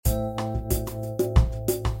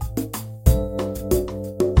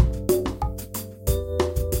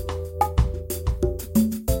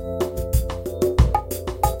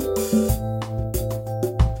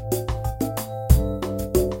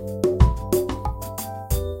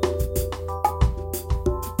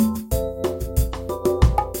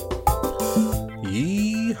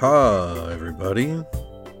Hi, everybody.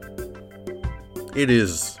 It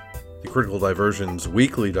is the Critical Diversion's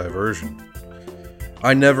weekly diversion.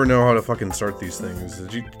 I never know how to fucking start these things.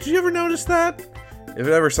 Did you ever notice that? If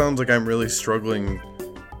it ever sounds like I'm really struggling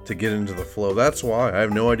to get into the flow, that's why. I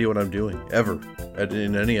have no idea what I'm doing, ever,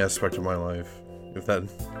 in any aspect of my life. If that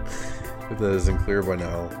isn't clear by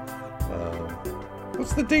now.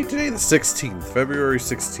 What's the date today? The 16th, February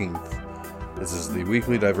 16th. This is the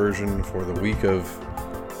weekly diversion for the week of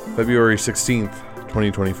February 16th,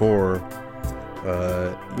 2024.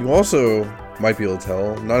 You also might be able to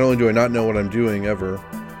tell, not only do I not know what I'm doing ever,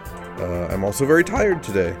 I'm also very tired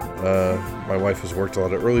today. My wife has worked a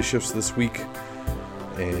lot of early shifts this week,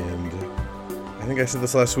 and I think I said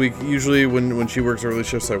this last week, usually when she works early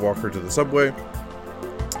shifts, I walk her to the subway.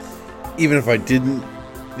 Even if we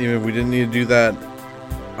didn't need to do that,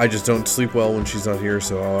 I just don't sleep well when she's not here,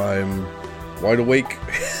 so I'm wide awake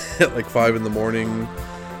at like 5 in the morning,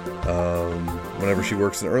 whenever she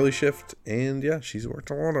works an early shift, and yeah, she's worked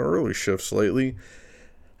a lot of early shifts lately.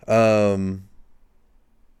 Not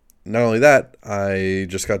only that, I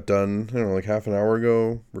just got done, like half an hour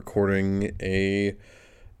ago, recording a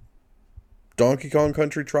Donkey Kong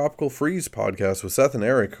Country Tropical Freeze podcast with Seth and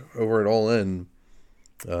Eric over at All In.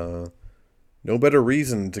 No better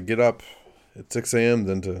reason to get up at 6 a.m.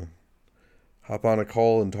 than to hop on a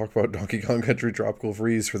call and talk about Donkey Kong Country Tropical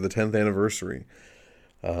Freeze for the 10th anniversary.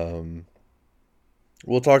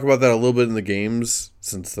 We'll talk about that a little bit in the games,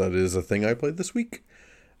 since that is a thing I played this week.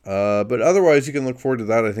 But otherwise, you can look forward to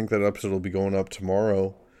that. I think that episode will be going up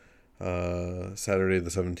tomorrow, Saturday the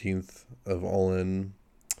 17th of All In.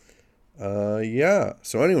 Yeah.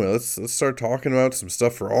 So anyway, let's start talking about some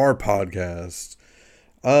stuff for our podcast.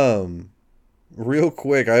 Real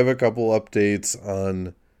quick, I have a couple updates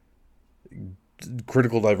on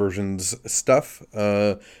Critical Diversion's stuff.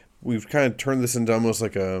 We've kind of turned this into almost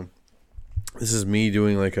like this is me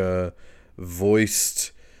doing like a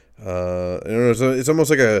voiced, I don't know, it's almost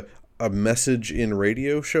like a message in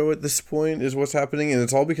radio show at this point is what's happening, and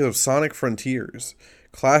it's all because of Sonic Frontiers.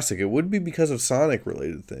 Classic. It would be because of Sonic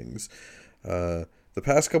related things. The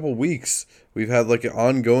past couple weeks, we've had like an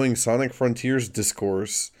ongoing Sonic Frontiers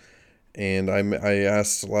discourse, and I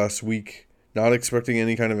asked last week, not expecting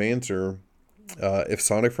any kind of answer, if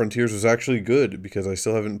Sonic Frontiers was actually good, because I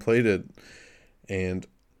still haven't played it. And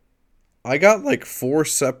I got like 4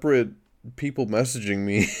 separate people messaging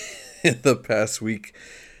me in the past week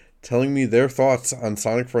telling me their thoughts on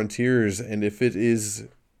Sonic Frontiers and if it is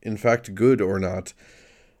in fact good or not.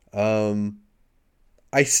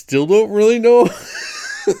 I still don't really know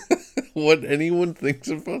what anyone thinks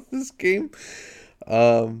about this game.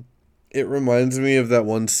 It reminds me of that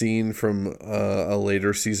one scene from a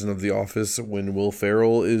later season of The Office when Will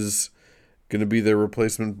Ferrell is going to be their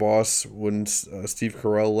replacement boss when Steve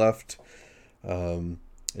Carell left. And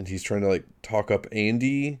he's trying to like talk up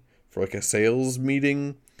Andy for like a sales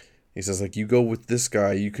meeting. He says like, you go with this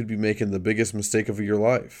guy, you could be making the biggest mistake of your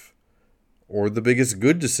life or the biggest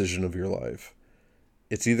good decision of your life.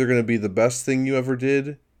 It's either going to be the best thing you ever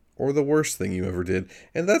did or the worst thing you ever did.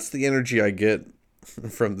 And that's the energy I get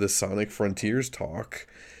from this Sonic Frontiers talk.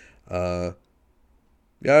 Yeah,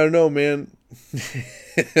 I don't know, man.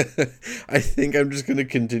 I think I'm just going to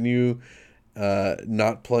continue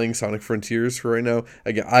not playing Sonic Frontiers for right now.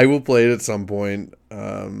 Again, I will play it at some point.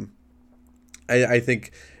 I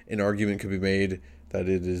think an argument could be made that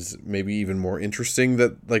it is maybe even more interesting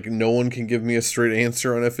that like no one can give me a straight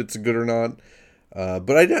answer on if it's good or not.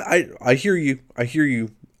 But I hear you. I hear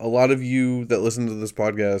you. A lot of you that listen to this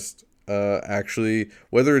podcast, actually,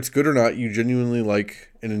 whether it's good or not, you genuinely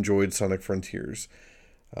like and enjoyed Sonic Frontiers.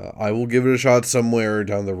 I will give it a shot somewhere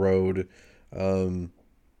down the road. I'm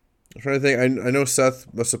trying to think. I know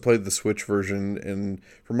Seth must have played the Switch version, and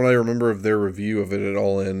from what I remember of their review of it at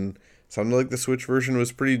All In, sounded like the Switch version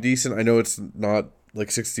was pretty decent. I know it's not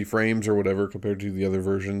like 60 frames or whatever compared to the other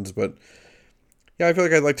versions, but yeah, I feel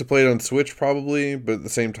like I'd like to play it on Switch probably, but at the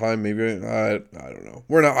same time, maybe I don't know.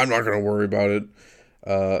 I'm not going to worry about it.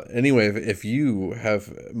 Anyway, if you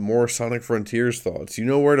have more Sonic Frontiers thoughts, you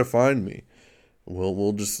know where to find me.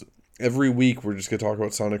 We'll just every week we're just going to talk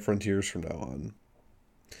about Sonic Frontiers from now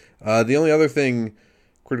on. The only other thing,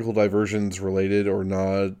 Critical Diversions related or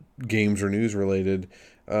not, games or news related,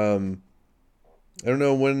 I don't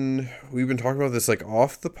know when we've been talking about this, like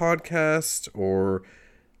off the podcast or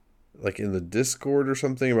like in the Discord or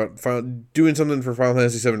something about doing something for Final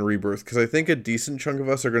Fantasy VII Rebirth, because I think a decent chunk of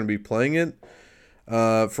us are going to be playing it.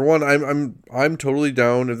 For one, I'm totally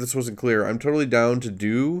down. If this wasn't clear, I'm totally down to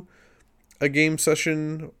do a game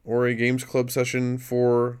session or a games club session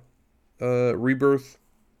for Rebirth.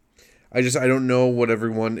 I don't know what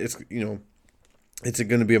everyone, it's, it's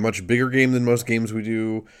going to be a much bigger game than most games we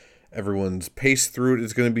do. Everyone's pace through it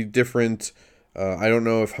is going to be different. I don't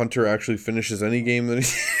know if Hunter actually finishes any game that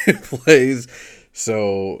he plays.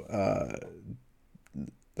 So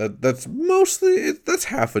that's mostly, that's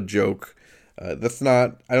half a joke. That's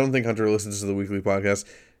not, I don't think Hunter listens to the weekly podcast.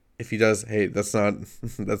 If he does, hey, that's not,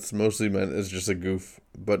 that's mostly meant as just a goof.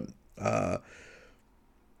 But, yeah,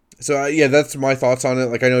 that's my thoughts on it.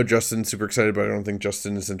 Like, I know Justin's super excited, but I don't think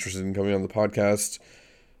Justin is interested in coming on the podcast.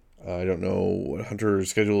 I don't know what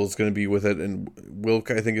Hunter's schedule is going to be with it, and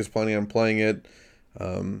Wilk, I think, is planning on playing it.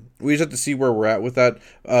 We just have to see where we're at with that.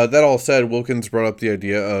 That all said, Wilkins brought up the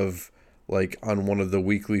idea of, like, on one of the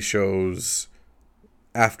weekly shows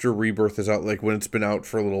after Rebirth is out, like, when it's been out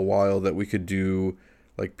for a little while, that we could do,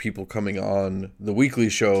 like, people coming on the weekly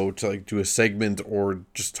show to, like, do a segment or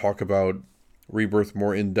just talk about Rebirth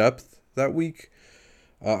more in depth that week.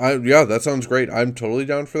 Yeah, that sounds great. I'm totally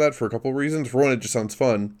down for that for a couple reasons. For one, it just sounds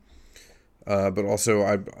fun. But also,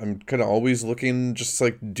 I'm kind of always looking just to,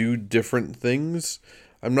 like, do different things.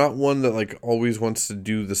 I'm not one that, like, always wants to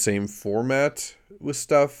do the same format with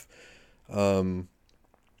stuff.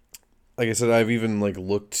 Like I said, I've even, like,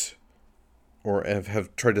 looked or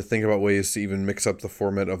have tried to think about ways to even mix up the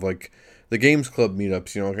format of, like, the Games Club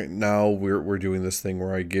meetups. Like, now we're doing this thing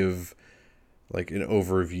where I give, like, an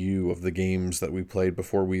overview of the games that we played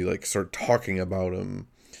before we, like, start talking about them.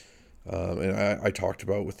 And I talked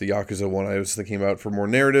about with the Yakuza one, I was thinking about for more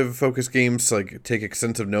narrative-focused games, to, like, take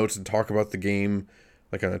extensive notes and talk about the game,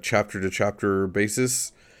 like, on a chapter-to-chapter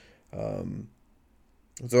basis.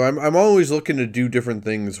 So I'm always looking to do different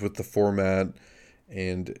things with the format,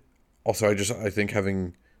 and also I think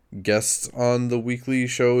having guests on the weekly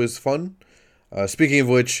show is fun. Speaking of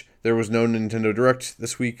which, there was no Nintendo Direct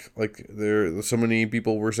this week, like so many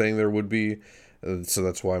people were saying there would be, so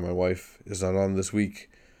that's why my wife is not on this week.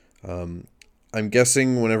 I'm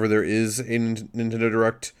guessing whenever there is a Nintendo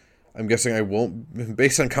Direct, I'm guessing I won't,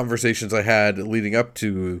 based on conversations I had leading up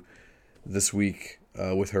to this week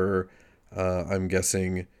with her, I'm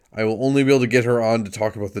guessing I will only be able to get her on to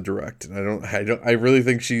talk about the Direct. And I really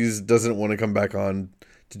think she doesn't want to come back on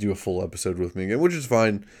to do a full episode with me again, which is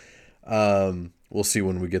fine. We'll see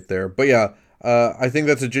when we get there. But yeah, I think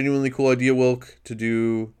that's a genuinely cool idea, Wilk, to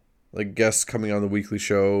do, like, guests coming on the weekly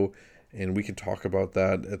show. And we can talk about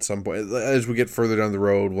that at some point as we get further down the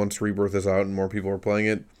road, once Rebirth is out and more people are playing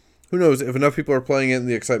it. Who knows? If enough people are playing it and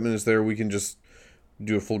the excitement is there, we can just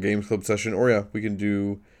do a full Games Club session. Or yeah, we can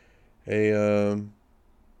do a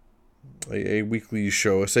weekly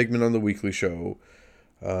show, a segment on the weekly show.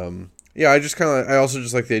 Yeah, I also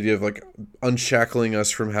just like the idea of, like, unshackling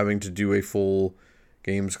us from having to do a full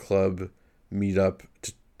Games Club meetup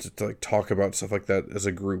to like, talk about stuff like that as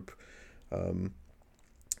a group.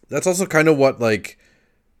 That's also kind of what, like,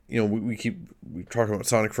 we talk about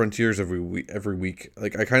Sonic Frontiers every week.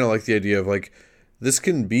 Like, I kind of like the idea of, like, this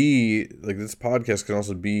can be, like, this podcast can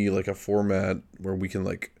also be, like, a format where we can,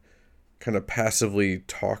 like, kind of passively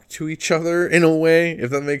talk to each other in a way, if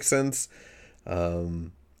that makes sense,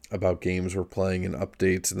 about games we're playing and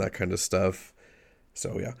updates and that kind of stuff.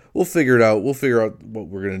 So yeah, we'll figure it out. We'll figure out what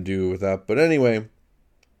we're going to do with that. But anyway,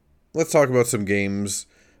 let's talk about some games.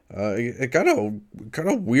 It got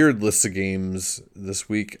a weird list of games this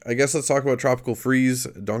week. I guess let's talk about Tropical Freeze,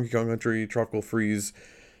 Donkey Kong Country Tropical Freeze,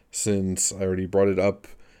 since I already brought it up.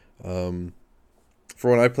 For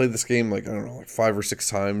when I played this game, like, I don't know, like 5 or 6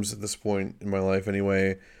 times at this point in my life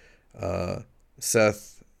anyway.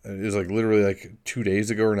 Seth, it was like literally like 2 days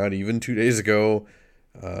ago, or not even 2 days ago.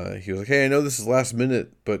 He was like, hey, I know this is last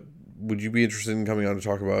minute, but would you be interested in coming on to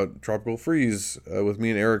talk about Tropical Freeze with me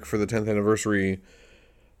and Eric for the 10th anniversary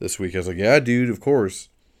this week? I was like, yeah, dude, of course.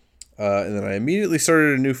 And then I immediately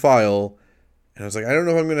started a new file, and I was like, I don't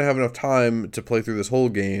know if I'm going to have enough time to play through this whole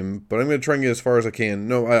game, but I'm going to try and get as far as I can.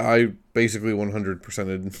 No, I basically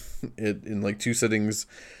 100%ed it in like 2 sittings.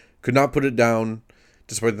 Could not put it down,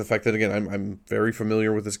 despite the fact that, again, I'm very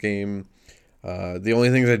familiar with this game. The only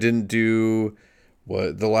things I didn't do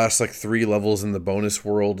was the last, like, 3 levels in the bonus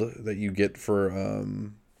world that you get for,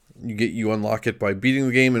 you unlock it by beating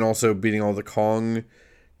the game and also beating all the Kong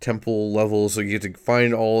temple levels. So you get to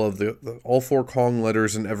find all of all 4 Kong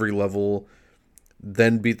letters in every level,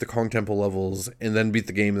 then beat the Kong temple levels, and then beat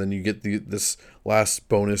the game, and then you get this last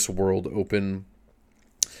bonus world open.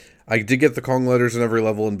 I did get the Kong letters in every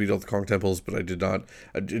level and beat all the Kong temples, but I did not.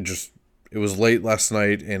 It was late last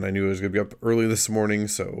night, and I knew I was going to be up early this morning,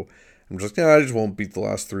 so I'm just like, I just won't beat the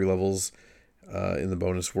last 3 levels in the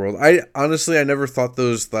bonus world. I never thought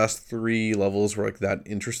those last 3 levels were, like, that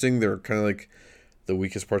interesting. They're kind of like the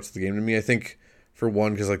weakest parts of the game to me. I think for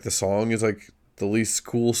one, because like the song is like the least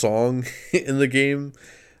cool song in the game.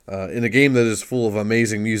 In a game that is full of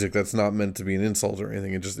amazing music, that's not meant to be an insult or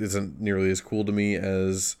anything. It just isn't nearly as cool to me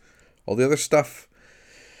as all the other stuff.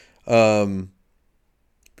 But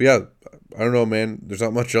yeah, I don't know, man. There's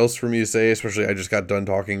not much else for me to say, especially I just got done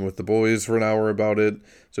talking with the boys for an hour about it.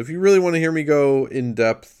 So if you really want to hear me go in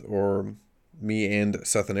depth, or me and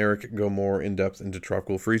Seth and Eric go more in depth into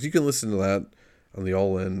Tropical Freeze, you can listen to that on the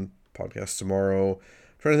All In podcast tomorrow. I'm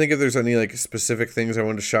trying to think if there's any like specific things I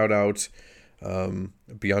wanted to shout out,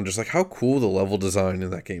 beyond just like how cool the level design in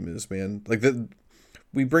that game is, man. Like that,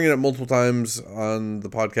 we bring it up multiple times on the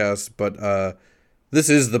podcast, but this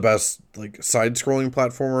is the best like side-scrolling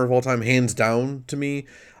platformer of all time, hands down to me.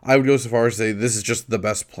 I would go so far as to say this is just the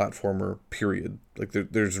best platformer, period. Like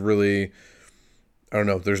there's really, I don't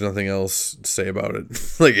know, there's nothing else to say about it.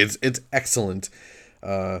 Like it's excellent.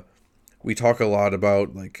 We talk a lot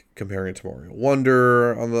about like comparing it to Mario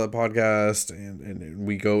Wonder on the podcast, and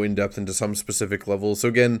we go in depth into some specific levels. So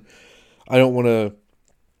again, I don't want to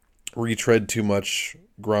retread too much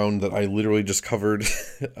ground that I literally just covered.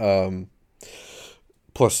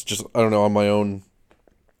 Plus, just, I don't know, on my own,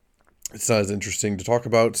 it's not as interesting to talk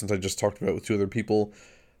about since I just talked about it with two other people.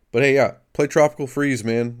 But hey, yeah, play Tropical Freeze,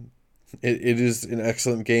 man. It is an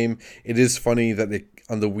excellent game. It is funny that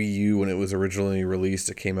on the Wii U, when it was originally released,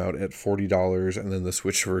 it came out at $40, and then the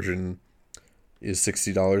Switch version is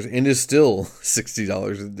 $60, and is still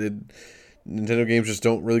 $60. Nintendo games just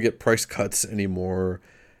don't really get price cuts anymore.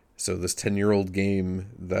 So this 10-year-old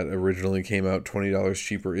game that originally came out $20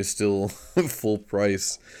 cheaper is still full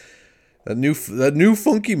price. That new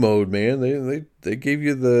funky mode, man. They gave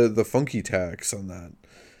you the funky tax on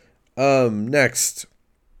that. Next,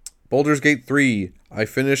 Baldur's Gate 3. I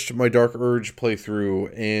finished my Dark Urge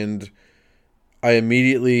playthrough, and I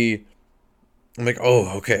immediately, I'm like,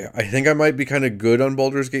 oh, okay. I think I might be kind of good on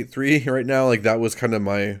Baldur's Gate 3 right now. Like that was kind of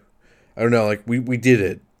my, I don't know, like we did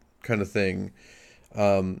it kind of thing.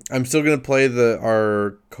 I'm still gonna play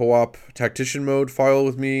our co-op tactician mode file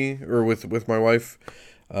with me, or with my wife,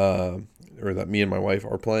 or that me and my wife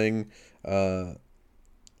are playing.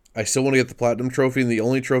 I still want to get the platinum trophy, and the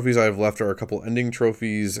only trophies I have left are a couple ending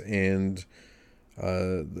trophies and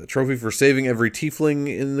the trophy for saving every tiefling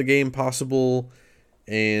in the game possible,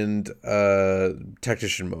 and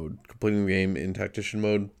tactician mode, completing the game in tactician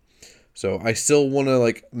mode. So I still want to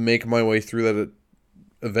like make my way through that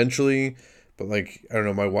eventually. But, like, I don't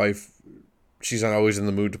know, my wife, she's not always in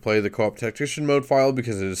the mood to play the co-op tactician mode file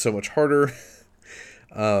because it is so much harder.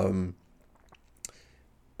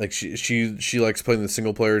 Like, she likes playing the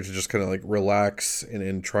single player to just kind of, like, relax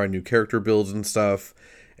and try new character builds and stuff.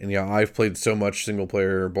 And, yeah, I've played so much single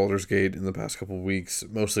player Baldur's Gate in the past couple of weeks,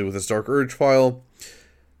 mostly with this Dark Urge file,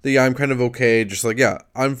 that, yeah, I'm kind of okay. Just, like, yeah,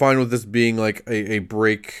 I'm fine with this being, like, a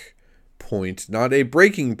break point. Not a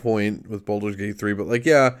breaking point with Baldur's Gate 3, but, like,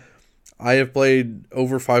 yeah, I have played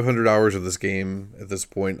over 500 hours of this game at this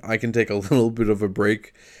point. I can take a little bit of a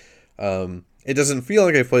break. It doesn't feel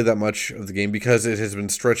like I've played that much of the game because it has been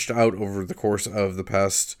stretched out over the course of the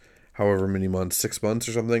past however many months, 6 months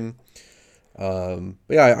or something. But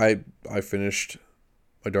yeah, I finished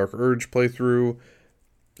my Dark Urge playthrough.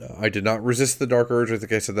 I did not resist the Dark Urge. I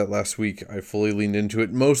think I said that last week. I fully leaned into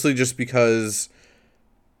it, mostly just because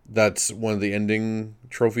that's one of the ending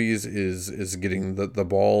trophies is getting the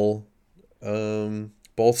ball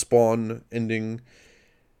spawn ending,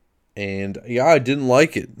 and yeah, I didn't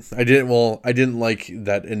like it. I didn't like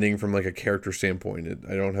that ending from like a character standpoint.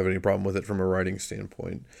 I don't have any problem with it from a writing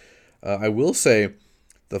standpoint. I will say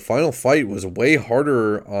the final fight was way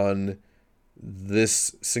harder on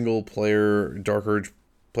this single player Dark Urge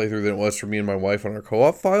playthrough than it was for me and my wife on our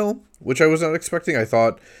co-op file, which I was not expecting. I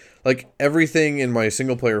thought like everything in my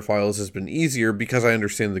single player files has been easier because I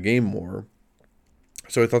understand the game more.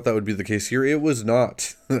 So I thought that would be the case here. It was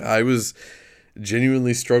not. I was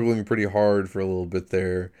genuinely struggling pretty hard for a little bit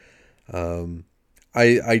there.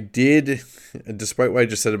 I did, despite what I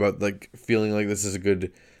just said about like feeling like this is a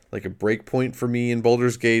good, like a break point for me in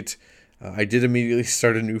Baldur's Gate, I did immediately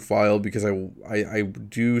start a new file because I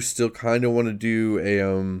do still kind of want to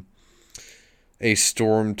do a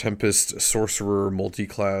Storm Tempest Sorcerer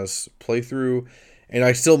multi-class playthrough, and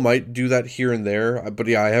I still might do that here and there. But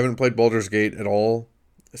yeah, I haven't played Baldur's Gate at all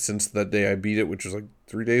since that day I beat it, which was like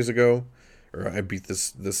 3 days ago, or I beat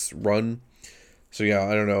this run. So yeah,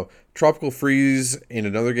 I don't know. Tropical Freeze and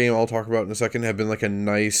another game I'll talk about in a second have been like a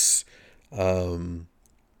nice, I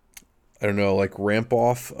don't know, like ramp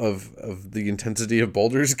off of the intensity of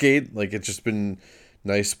Baldur's Gate. Like it's just been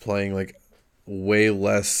nice playing like way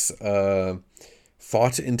less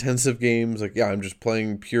thought intensive games. Like yeah, I'm just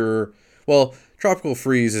playing pure. Well, Tropical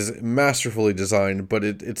Freeze is masterfully designed, but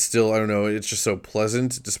it's still, I don't know, it's just so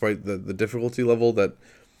pleasant despite the difficulty level that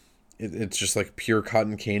it's just like pure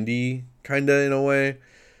cotton candy, kind of, in a way.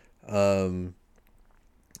 Um,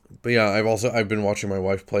 but yeah, I've been watching my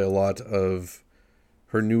wife play a lot of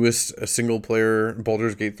her newest single player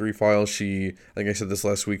Baldur's Gate 3 file. She, like I said this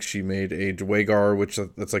last week, she made a Dwagar, which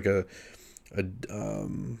that's like a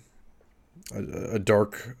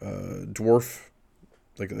dark dwarf,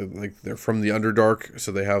 like they're from the Underdark,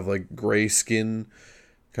 so they have like gray skin,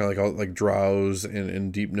 kind of like drows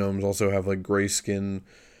and deep gnomes also have like gray skin.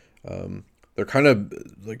 They're kind of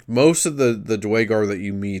like most of the Dwagar that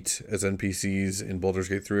you meet as NPCs in Baldur's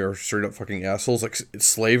Gate 3 are straight up fucking assholes, like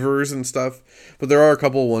slavers and stuff. But there are a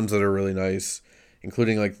couple ones that are really nice,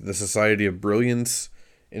 including like the Society of Brilliance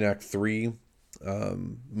in Act 3.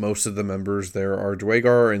 Most of the members there are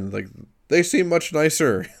Dwagar, and like they seem much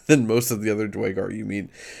nicer than most of the other Dwagar you meet.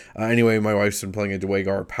 Anyway, my wife's been playing a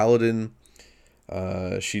Dwagar Paladin.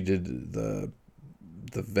 She did the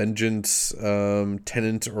vengeance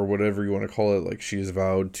tenant, or whatever you want to call it. Like, she has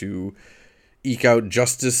vowed to eke out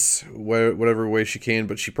justice whatever way she can,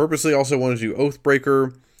 but she purposely also wanted to do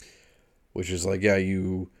Oathbreaker, which is like, yeah,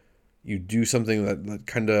 you do something that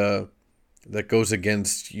kind of that goes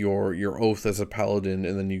against your oath as a paladin,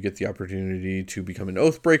 and then you get the opportunity to become an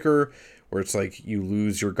Oathbreaker, where it's like you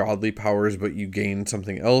lose your godly powers but you gain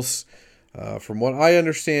something else. From what I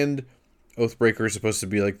understand, Oathbreaker is supposed to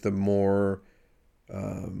be like the more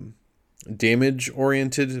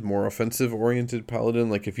damage-oriented, more offensive-oriented paladin.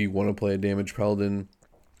 Like, if you want to play a damage paladin,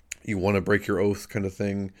 you want to break your oath kind of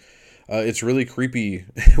thing. It's really creepy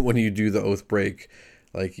when you do the oath break.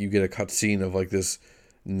 Like, you get a cutscene of like this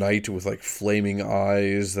knight with like flaming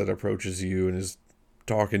eyes that approaches you and is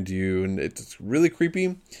talking to you, and it's really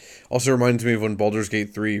creepy. Also reminds me of when Baldur's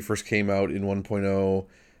Gate 3 first came out in 1.0.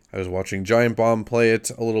 I was watching Giant Bomb play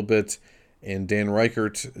it a little bit, and Dan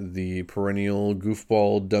Reichert, the perennial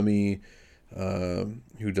goofball dummy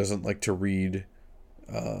who doesn't like to read,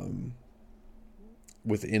 he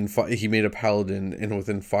made a paladin, and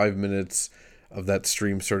within 5 minutes of that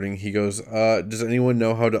stream starting, he goes, does anyone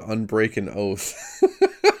know how to unbreak an oath?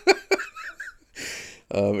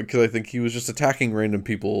 Because I think he was just attacking random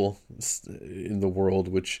people in the world,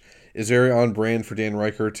 which is very on brand for Dan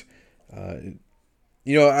Reichert. Dan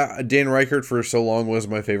Reichert for so long was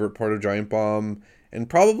my favorite part of Giant Bomb, and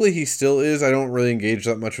probably he still is. I don't really engage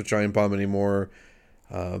that much with Giant Bomb anymore,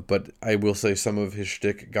 but I will say some of his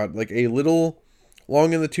shtick got like a little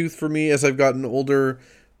long in the tooth for me as I've gotten older.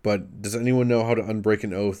 But does anyone know how to unbreak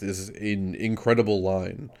an oath is an incredible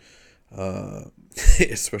line,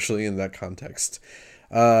 especially in that context.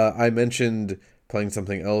 I mentioned playing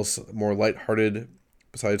something else more lighthearted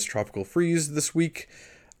besides Tropical Freeze this week.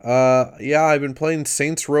 I've been playing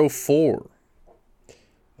Saints Row 4.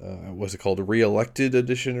 What's it called? A Re-Elected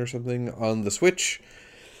Edition or something on the Switch.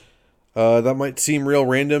 That might seem real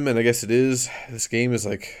random, and I guess it is. This game is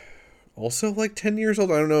like also like 10 years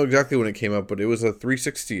old. I don't know exactly when it came out, but it was a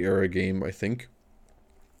 360 era game, I think.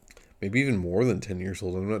 Maybe even more than 10 years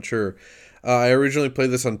old, I'm not sure. I originally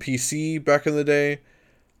played this on PC back in the day.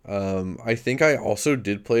 I think I also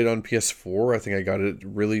did play it on PS4. I think I got it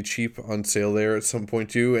really cheap on sale there at some point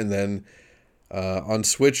too. And then on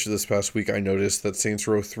Switch this past week, I noticed that Saints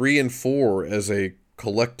Row 3 and 4 as a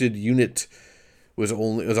collected unit was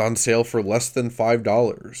on sale for less than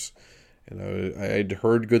 $5. And I'd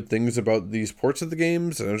heard good things about these ports of the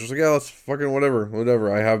games, and I was just like, yeah, let's fucking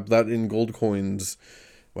whatever. I have that in gold coins.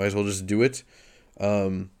 Might as well just do it.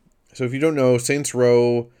 So if you don't know, Saints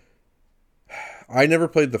Row, I never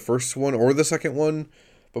played the first one or the second one,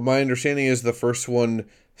 but my understanding is the first one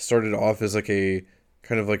started off as like it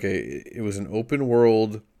was an open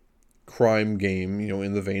world crime game,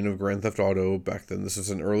 in the vein of Grand Theft Auto back then. This is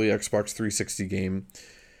an early Xbox 360 game,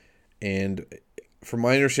 and from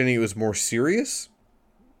my understanding, it was more serious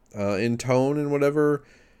in tone and whatever,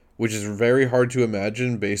 which is very hard to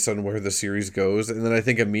imagine based on where the series goes. And then I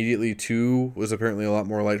think immediately 2 was apparently a lot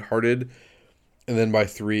more lighthearted. And then by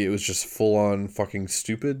 3, it was just full-on fucking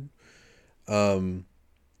stupid. I've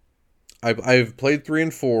played 3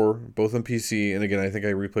 and 4, both on PC. And again, I think I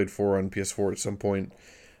replayed 4 on PS4 at some point.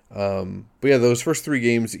 But yeah, those first 3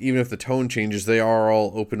 games, even if the tone changes, they are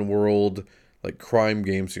all open world, like crime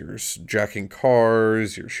games. You're jacking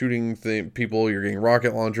cars, you're shooting people, you're getting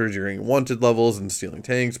rocket launchers, you're getting wanted levels and stealing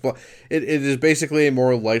tanks. But it is basically a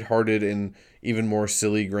more lighthearted and even more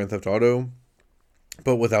silly Grand Theft Auto,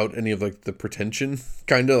 but without any of like the pretension.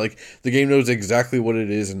 Kind of like the game knows exactly what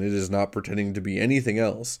it is, and it is not pretending to be anything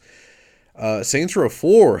else. Saints Row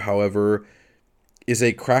 4, however, is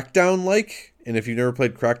a Crackdown-like And if you've never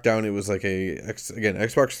played Crackdown, it was like again,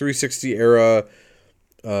 Xbox 360 era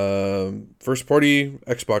first party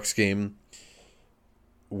Xbox game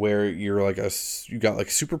where you're like you got like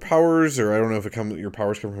superpowers, or I don't know if your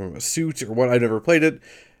powers come from a suit or what. I never played it,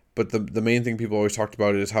 but the main thing people always talked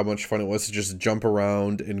about is how much fun it was to just jump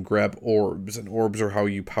around and grab orbs, and orbs are how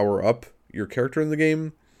you power up your character in the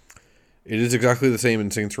game. It is exactly the same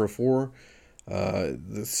in Saints Row 4.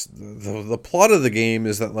 The plot of the game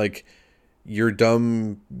is that like your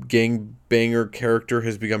dumb gangbanger character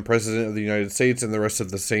has become president of the United States, and the rest of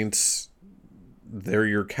the Saints, they're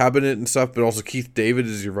your cabinet and stuff, but also Keith David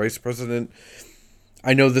is your vice president.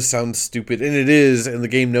 I know this sounds stupid, and it is, and the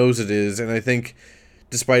game knows it is, and I think,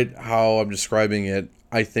 despite how I'm describing it,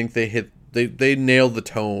 I think they nailed the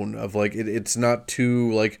tone of, like, it's not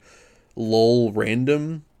too, like, lol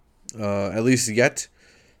random, at least yet.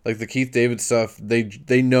 Like, the Keith David stuff,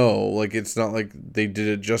 they know, like, it's not like they did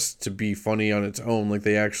it just to be funny on its own, like,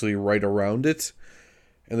 they actually write around it.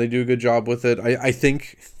 And they do a good job with it. I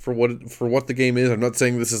think for what the game is, I'm not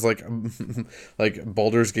saying this is like like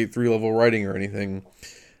Baldur's Gate 3 level writing or anything.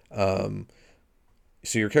 So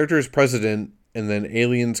your character is president, and then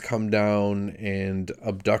aliens come down and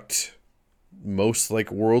abduct most like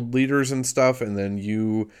world leaders and stuff, and then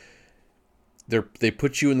they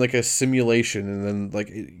put you in like a simulation, and then like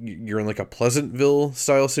you're in like a Pleasantville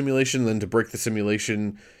style simulation. And then to break the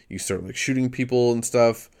simulation, you start like shooting people and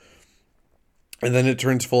stuff. And then it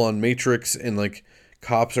turns full on Matrix, and like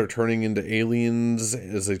cops are turning into aliens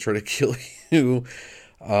as they try to kill you.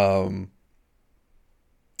 And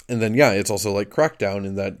then, yeah, it's also like Crackdown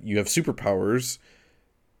in that you have superpowers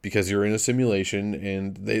because you're in a simulation,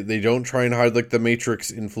 and they don't try and hide like the Matrix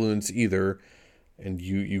influence either. And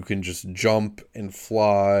you can just jump and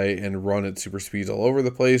fly and run at super speeds all over the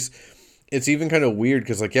place. It's even kind of weird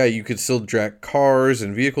because, like, yeah, you could still drag cars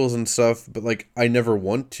and vehicles and stuff, but, like, I never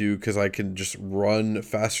want to because I can just run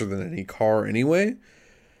faster than any car anyway.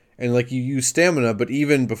 And, like, you use stamina, but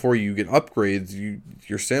even before you get upgrades,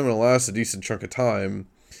 your stamina lasts a decent chunk of time.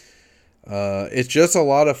 It's just a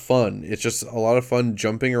lot of fun. It's just a lot of fun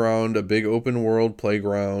jumping around a big open world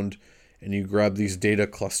playground, and you grab these data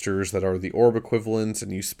clusters that are the orb equivalents,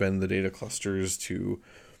 and you spend the data clusters to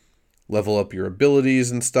level up your abilities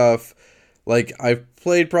and stuff. Like, I've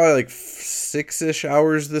played probably like 6-ish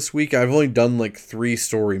hours this week. I've only done like 3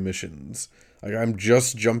 story missions. Like, I'm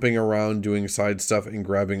just jumping around doing side stuff and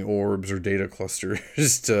grabbing orbs or data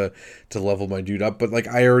clusters to level my dude up. But like,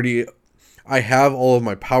 I have all of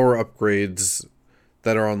my power upgrades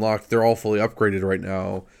that are unlocked. They're all fully upgraded right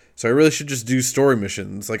now. So I really should just do story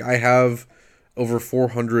missions. Like, I have over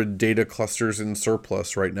 400 data clusters in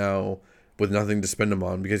surplus right now with nothing to spend them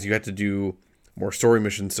on, because you have to do more story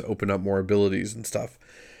missions to open up more abilities and stuff.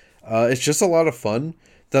 It's just a lot of fun.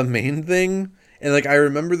 The main thing, and like I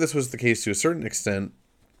remember this was the case to a certain extent,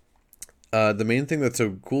 the main thing that's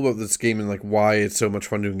so cool about this game and like why it's so much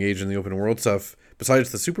fun to engage in the open world stuff, besides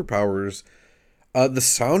the superpowers, the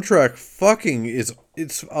soundtrack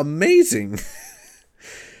it's amazing.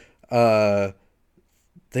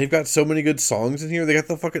 They've got so many good songs in here. They got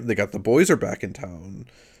The Boys Are Back in Town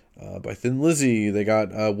by Thin Lizzy. They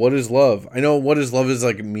got What Is Love. I know What Is Love is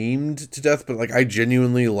like memed to death, but like I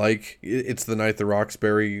genuinely like It's the Night the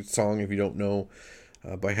Roxbury song, if you don't know,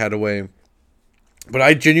 by Hadaway. But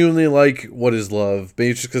I genuinely like What Is Love,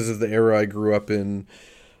 maybe just because of the era I grew up in.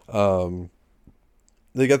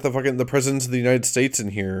 They got the Presidents of the United States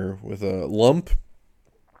in here with a Lump.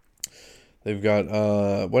 They've got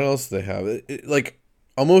what else do they have? Like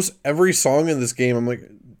almost every song in this game, I'm like,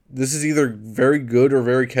 this is either very good or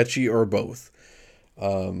very catchy or both.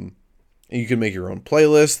 And you can make your own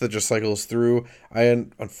playlist that just cycles through.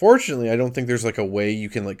 Unfortunately, I don't think there's like a way you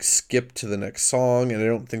can like skip to the next song, and I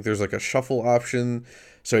don't think there's like a shuffle option.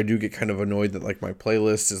 So I do get kind of annoyed that like my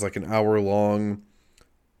playlist is like an hour long,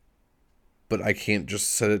 but I can't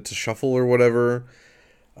just set it to shuffle or whatever.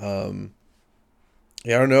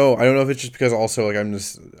 Yeah, I don't know. I don't know if it's just because also like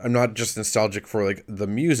I'm not just nostalgic for like the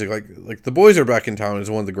music. Like The Boys Are Back in Town is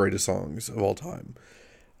one of the greatest songs of all time.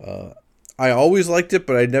 I always liked it,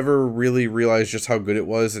 but I never really realized just how good it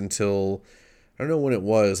was until I don't know when it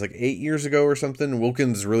was, like 8 years ago or something.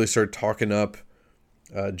 Wilkins really started talking up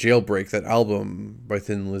Jailbreak, that album by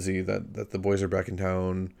Thin Lizzy that The Boys Are Back in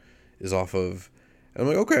Town is off of. And I'm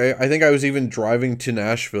like, okay. I think I was even driving to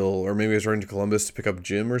Nashville, or maybe I was driving to Columbus to pick up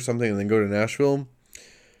Jim or something, and then go to Nashville.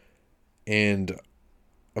 And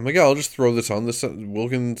I'm like, yeah, I'll just throw this on. This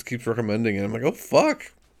Wilkins keeps recommending it. I'm like, oh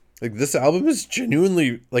fuck, like this album is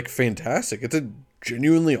genuinely like fantastic. It's a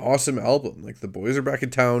genuinely awesome album. Like The Boys Are Back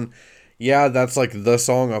in Town. yeah, that's like the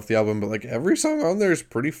song off the album, but like every song on there is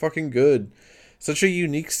pretty fucking good. Such a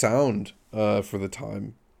unique sound for the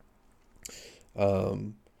time.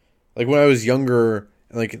 Um, like when I was younger,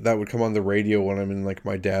 and like that would come on the radio when I'm in like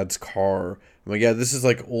my dad's car. I'm like, yeah, this is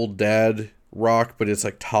like old dad rock, but it's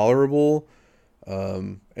like tolerable.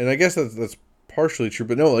 And I guess that's partially true,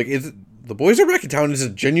 but no, like it's The Boys Are Back in Town is a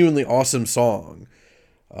genuinely awesome song.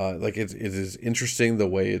 Like it is interesting the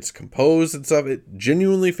way it's composed and stuff. It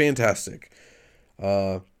genuinely fantastic.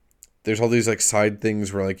 Uh, there's all these like side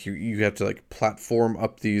things where like you have to like platform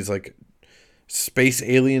up these like space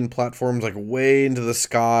alien platforms like way into the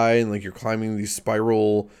sky, and like you're climbing these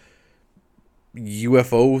spiral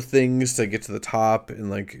UFO things to get to the top and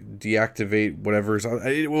like deactivate whatever.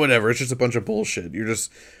 It's just a bunch of bullshit.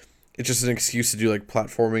 It's just an excuse to do like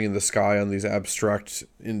platforming in the sky on these abstract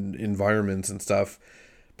environments and stuff.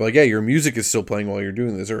 But like, yeah, your music is still playing while you're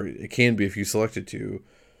doing this, or it can be if you select it to.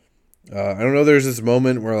 I don't know. There's this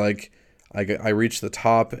moment where like I reached the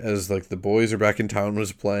top as like The Boys Are Back in Town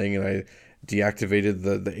was playing, and I deactivated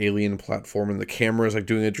the alien platform, and the camera is like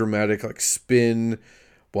doing a dramatic like spin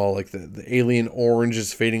while like the alien orange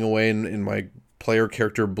is fading away, and my player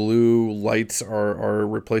character blue lights are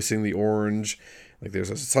replacing the orange. Like there's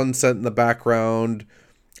a sunset in the background.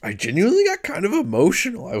 I genuinely got kind of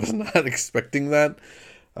emotional. I was not expecting that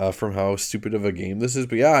from how stupid of a game this is.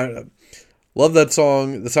 But yeah, I love that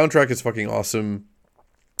song. The soundtrack is fucking awesome.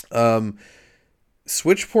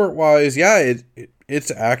 Switch port wise, yeah,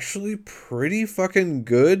 it's actually pretty fucking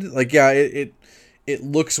good. Like, yeah, it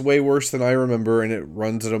looks way worse than I remember, and it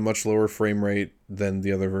runs at a much lower frame rate than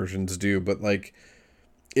the other versions do. But like,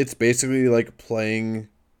 it's basically like playing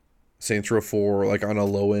Saints Row 4 like on a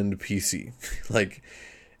low end PC. Like,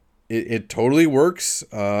 it totally works.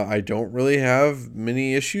 I don't really have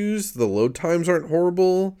many issues. The load times aren't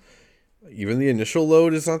horrible. Even the initial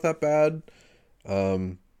load is not that bad.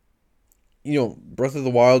 Breath of the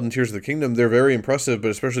Wild and Tears of the Kingdom, they're very impressive,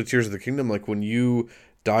 but especially Tears of the Kingdom, like when you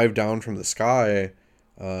dive down from the sky,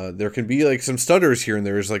 there can be like some stutters here and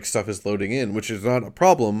there as like stuff is loading in, which is not a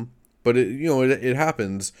problem, but it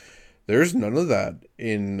happens. There's none of that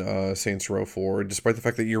in Saints Row 4, despite the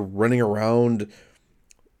fact that you're running around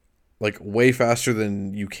like way faster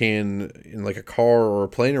than you can in like a car or a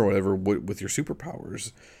plane or whatever with your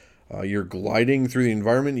superpowers. You're gliding through the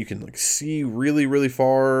environment. You can like see really, really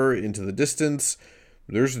far into the distance.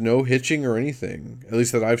 There's no hitching or anything, at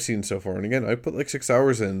least that I've seen so far. And again, I put like 6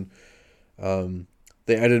 hours in.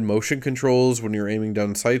 They added motion controls when you're aiming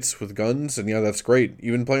down sights with guns, and yeah, that's great.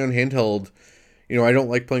 Even playing on handheld, I don't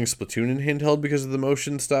like playing Splatoon in handheld because of the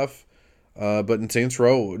motion stuff. But in Saints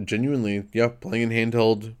Row, genuinely, yeah, playing in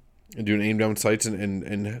handheld and doing aim down sights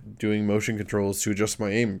and doing motion controls to adjust my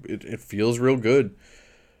aim, it feels real good.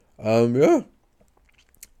 Yeah.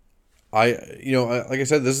 Like I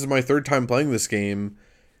said, this is my third time playing this game,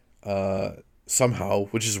 somehow,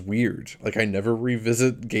 which is weird. Like, I never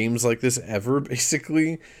revisit games like this ever,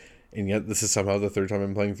 basically, and yet this is somehow the third time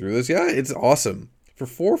I'm playing through this. Yeah, it's awesome. For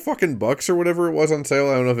 $4 or whatever it was on sale,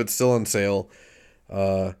 I don't know if it's still on sale.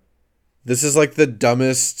 This is like the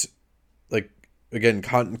dumbest, like, again,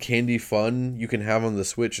 cotton candy fun you can have on the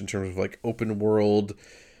Switch in terms of like open world.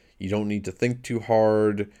 You don't need to think too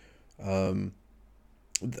hard.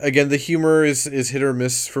 Again, the humor is hit or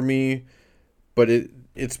miss for me, but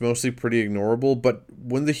it's mostly pretty ignorable. But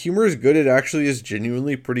when the humor is good, it actually is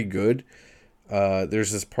genuinely pretty good.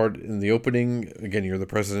 There's this part in the opening. Again, you're the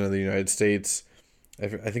president of the United States. I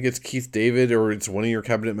think it's Keith David, or it's one of your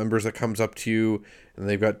cabinet members that comes up to you, and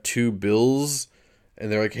they've got 2 bills,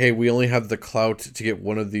 and they're like, "Hey, we only have the clout to get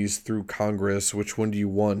one of these through Congress. Which one do you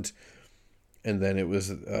want?" And then it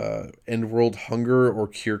was end world hunger or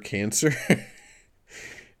cure cancer.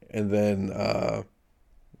 And then I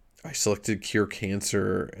selected cure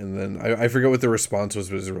cancer, and then I forget what the response was,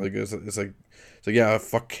 but it was really good. It's like, yeah,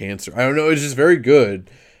 fuck cancer. I don't know. It's just very good.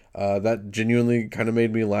 That genuinely kind of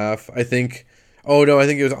made me laugh. I think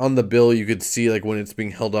it was on the bill. You could see like when it's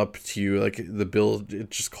being held up to you, like the bill,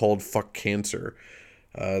 it's just called fuck cancer.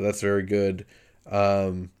 That's very good.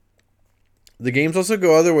 The games also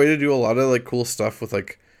go out of their way to do a lot of like cool stuff with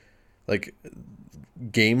like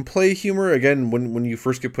gameplay humor. Again, when you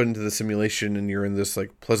first get put into the simulation and you're in this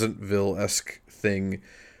like Pleasantville-esque thing,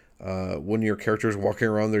 when your character's walking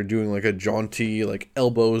around, they're doing like a jaunty like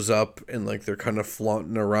elbows up, and like they're kind of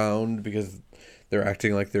flaunting around because they're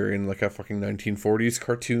acting like they're in like a fucking 1940s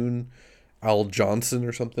cartoon, Al Johnson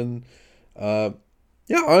or something. Yeah,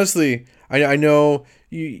 honestly, I know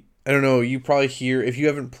you. I don't know, you probably hear, if you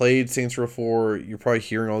haven't played Saints Row 4, you're probably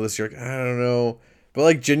hearing all this, you're like, I don't know, But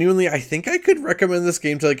like genuinely, I think I could recommend this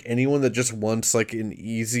game to like anyone that just wants like an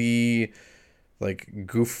easy, like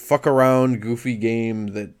fuck around, goofy game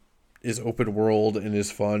that is open world and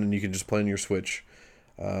is fun, and you can just play on your Switch.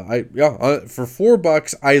 For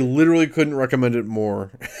 $4, I literally couldn't recommend it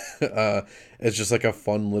more. It's just like a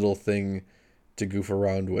fun little thing to goof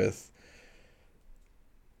around with.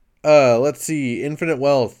 Let's see, Infinite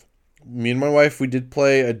Wealth. Me and my wife, we did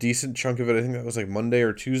play a decent chunk of it. I think that was like Monday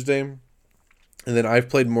or Tuesday. And then I've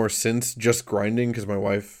played more since, just grinding, because my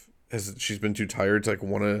wife she's been too tired to like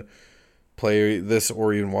want to play this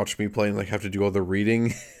or even watch me play and like have to do all the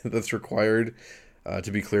reading that's required.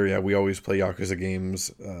 To be clear, yeah, we always play Yakuza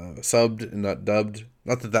games subbed and not dubbed.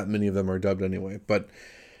 Not that many of them are dubbed anyway, but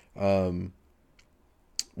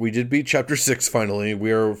we did beat Chapter 6 finally.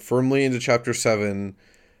 We are firmly into Chapter 7.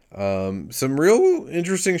 Some real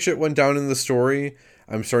interesting shit went down in the story.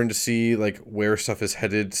 I'm starting to see like where stuff is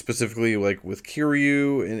headed, specifically like with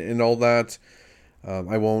Kiryu and all that.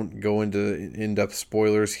 I won't go into in-depth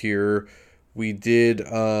spoilers here. We did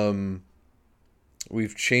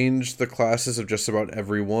we've changed the classes of just about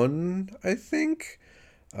everyone, I think.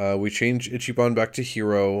 We changed Ichiban back to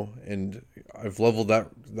hero, and I've leveled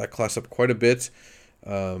that class up quite a bit.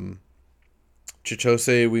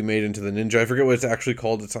 Chitose we made into the ninja. I forget what it's actually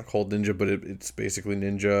called. It's not called ninja, but it's basically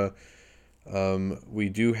ninja. We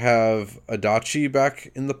do have Adachi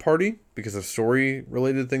back in the party because of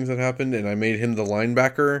story-related things that happened, and I made him the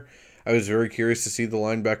linebacker. I was very curious to see the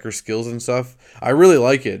linebacker skills and stuff. I really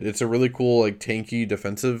like it. It's a really cool, like, tanky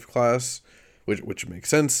defensive class, which makes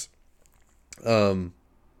sense. A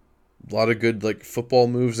lot of good, like, football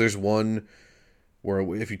moves. There's one where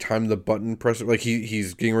if you time the button press, like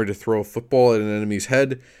he's getting ready to throw a football at an enemy's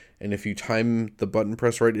head, and if you time the button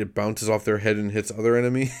press right, it bounces off their head and hits other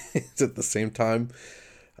enemies at the same time.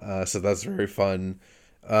 So that's very fun.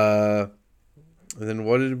 And then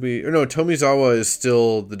what did we... no, Tomizawa is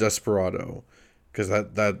still the Desperado, because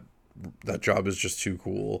that job is just too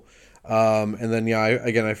cool. And then, yeah,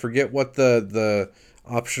 I forget what the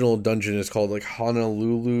optional dungeon is called, like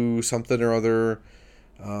Honolulu something or other.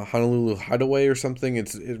 Honolulu Hideaway or something.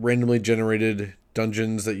 It randomly generated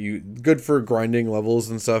dungeons that good for grinding levels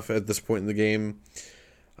and stuff at this point in the game.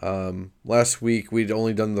 Last week we'd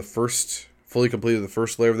only done fully completed the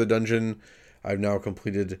first layer of the dungeon. I've now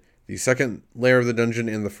completed the second layer of the dungeon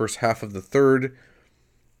and the first half of the third.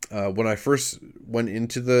 When I first went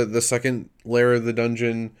into the second layer of the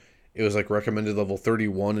dungeon, it was like recommended level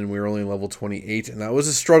 31 and we were only level 28, and that was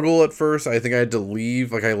a struggle at first. I think I had to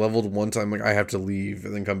leave. Like I leveled one time, like I have to leave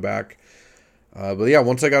and then come back. But yeah,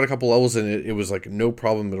 once I got a couple levels in it, it was like no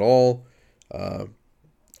problem at all. I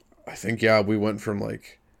think, yeah, we went from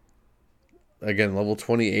like, again, level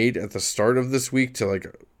 28 at the start of this week to like,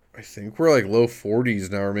 I think we're like low 40s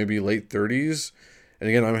now, or maybe late 30s. And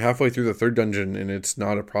again, I'm halfway through the third dungeon and it's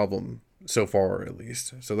not a problem so far, at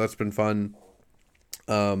least. So that's been fun.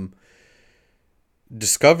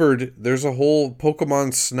 Discovered there's a whole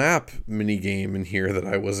Pokemon Snap mini game in here that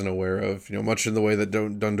I wasn't aware of. Much in the way that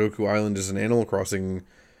Dondoku Island is an Animal Crossing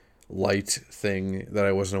light thing that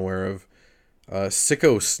I wasn't aware of.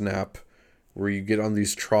 Sicko Snap, where you get on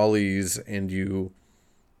these trolleys and you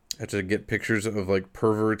have to get pictures of like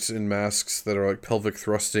perverts in masks that are like pelvic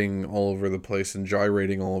thrusting all over the place and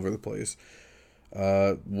gyrating all over the place.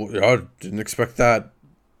 I didn't expect that.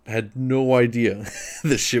 Had no idea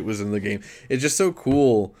this shit was in the game. It's just so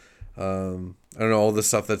cool. I don't know, all the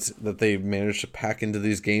stuff that they managed to pack into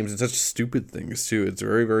these games, and such stupid things too. It's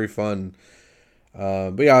very, very fun.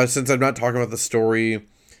 But yeah, since I'm not talking about the story,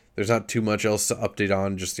 there's not too much else to update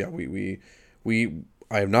on. Just yeah,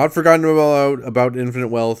 I have not forgotten about Infinite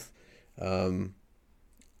Wealth.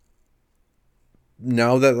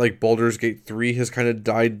 Now that like Baldur's Gate 3 has kind of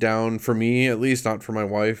died down for me, at least, not for my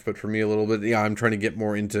wife, but for me a little bit. Yeah, I'm trying to get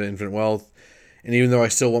more into Infinite Wealth. And even though I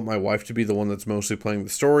still want my wife to be the one that's mostly playing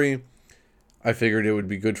the story, I figured it would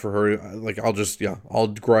be good for her. Like, I'll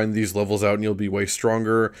grind these levels out and you'll be way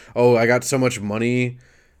stronger. Oh, I got so much money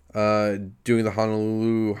doing the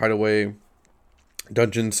Honolulu Hideaway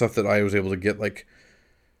dungeon stuff that I was able to get like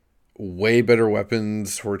way better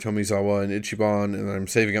weapons for Tomizawa and Ichiban, and I'm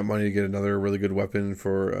saving up money to get another really good weapon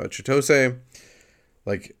for Chitose.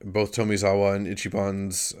 Like, both Tomizawa and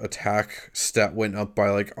Ichiban's attack stat went up by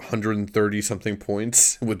like 130 something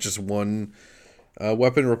points with just one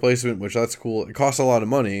weapon replacement, which that's cool. It costs a lot of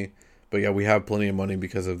money, but yeah, we have plenty of money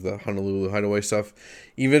because of the Honolulu Hideaway stuff.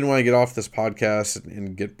 Even when I get off this podcast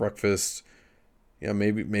and get breakfast, yeah,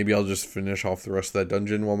 maybe I'll just finish off the rest of that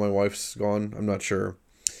dungeon while my wife's gone. I'm not sure.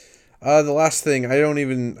 The last thing, I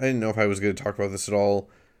didn't know if I was going to talk about this at all,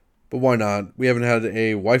 but why not? We haven't had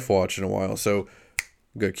a wife watch in a while, so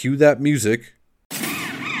I'm gonna cue that music.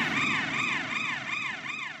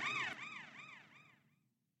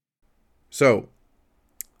 So,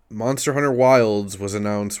 Monster Hunter Wilds was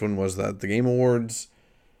announced. When was that? The Game Awards.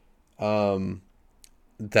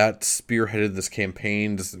 That spearheaded this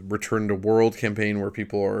campaign, this Return to World campaign, where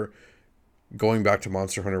people are going back to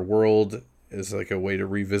Monster Hunter World is like a way to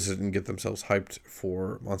revisit and get themselves hyped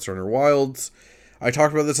for Monster Hunter Wilds. I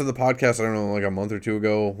talked about this on the podcast, I don't know, like a month or two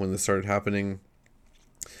ago when this started happening.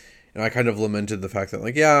 And I kind of lamented the fact that,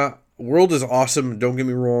 like, yeah, World is awesome. Don't get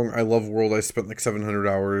me wrong. I love World. I spent like 700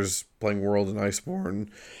 hours playing World and Iceborne.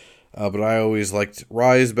 But I always liked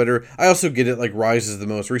Rise better. I also get it, like, Rise is the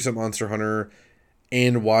most recent Monster Hunter,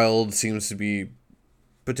 and Wild seems to be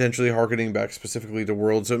potentially harkening back specifically to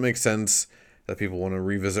World, so it makes sense that people want to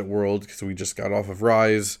revisit World because we just got off of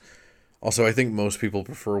Rise. Also, I think most people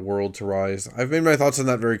prefer World to Rise. I've made my thoughts on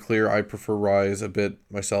that very clear. I prefer Rise a bit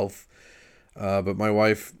myself, but my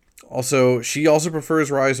wife she also prefers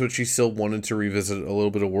Rise, but she still wanted to revisit a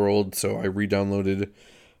little bit of World, so I re-downloaded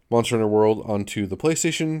Monster Hunter World onto the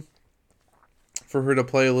PlayStation for her to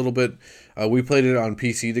play a little bit. We played it on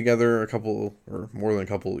PC together more than a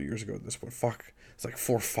couple of years ago at this point. Fuck, it's like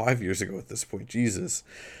 4 or 5 years ago at this point. Jesus.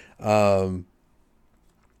 So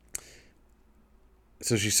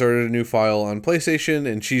she started a new file on PlayStation,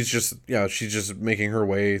 and she's just making her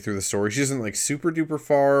way through the story. She isn't like super duper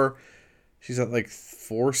far. She's at like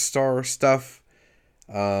 4-star stuff.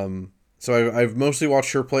 So I've mostly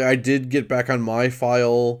watched her play. I did get back on my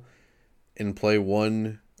file and play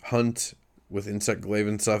one hunt with Insect Glaive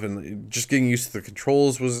and stuff, and just getting used to the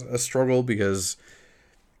controls was a struggle because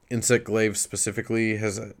Insect Glaive specifically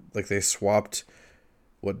has, like, they swapped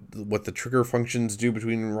what the trigger functions do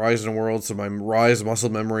between Rise and World, so my Rise muscle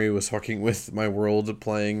memory was fucking with my World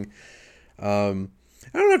playing. I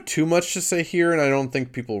don't have too much to say here, and I don't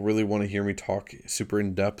think people really want to hear me talk super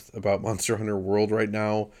in depth about Monster Hunter World right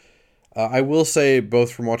now. I will say,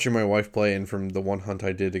 both from watching my wife play and from the one hunt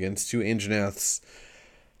I did against 2 Anjanaths,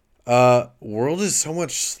 World is so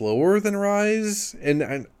much slower than Rise,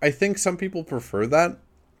 and I think some people prefer that.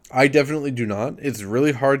 I definitely do not. It's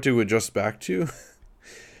really hard to adjust back to.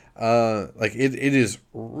 Like, it is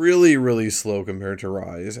really, really slow compared to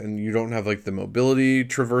Rise, and you don't have, like, the mobility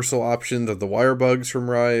traversal options of the wire bugs from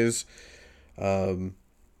Rise.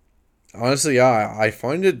 Honestly, yeah, I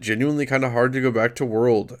find it genuinely kind of hard to go back to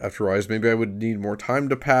World after Rise. Maybe I would need more time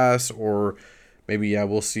to pass, or maybe, yeah,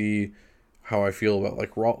 we'll see how I feel about,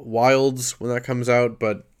 like, Wilds when that comes out,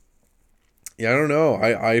 but yeah, I don't know.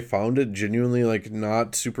 I found it genuinely, like,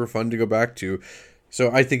 not super fun to go back to.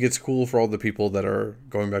 So I think it's cool for all the people that are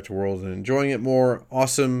going back to World and enjoying it more.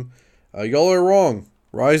 Awesome. Y'all are wrong.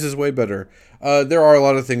 Rise is way better. There are a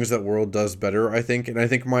lot of things that World does better, I think, and I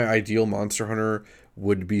think my ideal Monster Hunter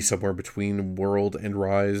would be somewhere between World and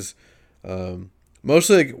Rise.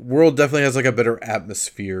 Mostly, like, World definitely has, like, a better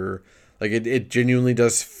atmosphere. Like, it genuinely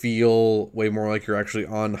does feel way more like you're actually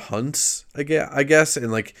on hunts, I guess,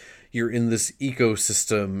 and, like, you're in this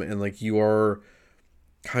ecosystem, and, like, you are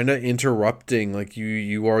kind of interrupting, like,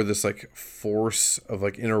 you are this, like, force of,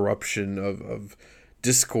 like, interruption of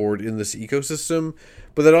discord in this ecosystem,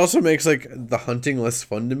 but that also makes, like, the hunting less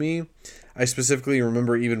fun to me. I specifically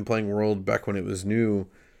remember even playing World back when it was new.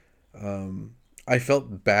 I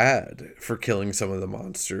felt bad for killing some of the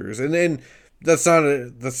monsters, and then that's not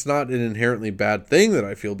an inherently bad thing that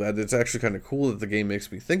I feel bad. It's actually kind of cool that the game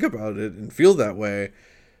makes me think about it and feel that way.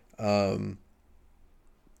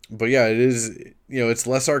 But yeah, it is, it's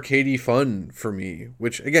less arcadey fun for me,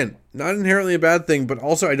 which, again, not inherently a bad thing, but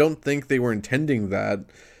also I don't think they were intending that.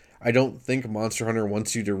 I don't think Monster Hunter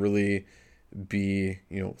wants you to really be,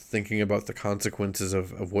 thinking about the consequences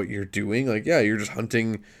of what you're doing. Like, yeah, you're just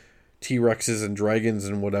hunting T-Rexes and dragons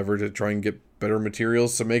and whatever to try and get better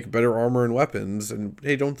materials to make better armor and weapons, and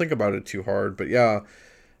hey, don't think about it too hard. But yeah,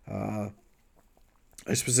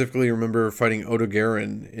 I specifically remember fighting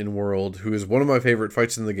Odogaron in World, who is one of my favorite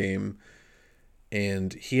fights in the game,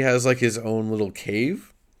 and he has, like, his own little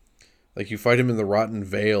cave. Like, you fight him in the Rotten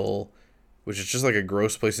Vale, which is just, like, a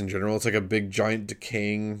gross place in general. It's like a big giant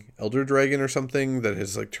decaying elder dragon or something that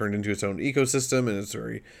has, like, turned into its own ecosystem, and it's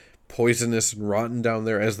very poisonous and rotten down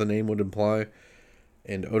there, as the name would imply.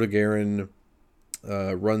 And Odogaron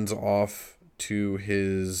runs off to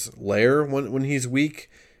his lair when he's weak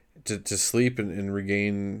to sleep and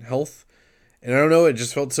regain health. And I don't know, it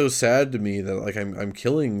just felt so sad to me that, like, I'm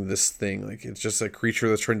killing this thing. Like, it's just a creature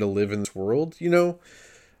that's trying to live in this world,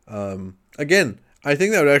 Again, I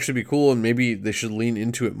think that would actually be cool, and maybe they should lean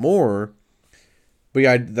into it more. But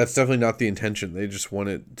yeah, that's definitely not the intention. They just want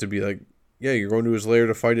it to be like, yeah, you're going to his lair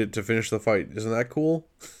to fight it, to finish the fight. Isn't that cool?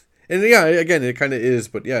 And yeah, again, it kind of is,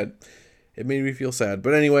 but yeah, it made me feel sad.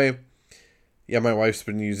 But anyway, yeah, my wife's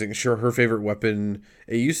been using, sure, her favorite weapon.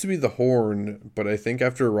 It used to be the horn, but I think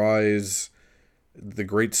after Rise, the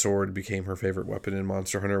great sword became her favorite weapon in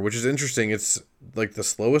Monster Hunter, which is interesting. It's like the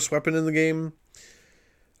slowest weapon in the game.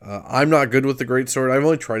 I'm not good with the great sword. I've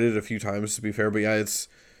only tried it a few times, to be fair, but yeah, it's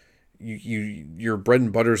your bread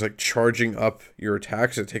and butter is like charging up your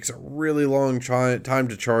attacks. It takes a really long time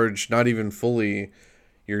to charge, not even fully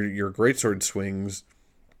your greatsword swings.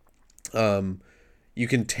 You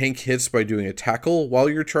can tank hits by doing a tackle while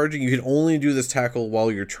you're charging. You can only do this tackle while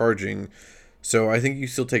you're charging, so I think you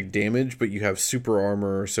still take damage, but you have super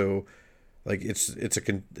armor. So like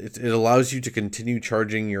it allows you to continue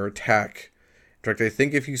charging your attack. In fact, I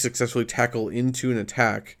think if you successfully tackle into an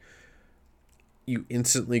attack, you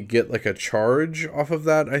instantly get like a charge off of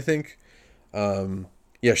that, I think.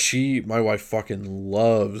 Yeah, my wife fucking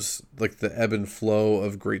loves like the ebb and flow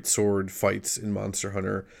of great sword fights in Monster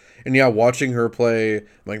Hunter. And yeah, watching her play, I'm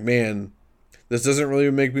like, man, this doesn't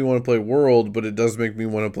really make me want to play World, but it does make me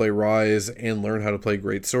want to play Rise and learn how to play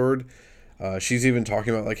greatsword. She's even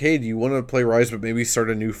talking about like, hey, do you want to play Rise but maybe start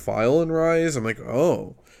a new file in Rise? I'm like,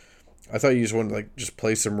 oh, I thought you just wanted to like just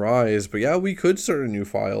play some Rise, but yeah, we could start a new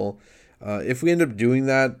file. If we end up doing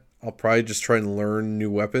that, I'll probably just try and learn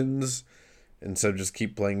new weapons instead of just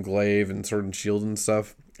keep playing Glaive and Sword and Shield and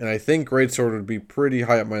stuff. And I think Greatsword would be pretty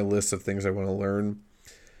high up my list of things I want to learn.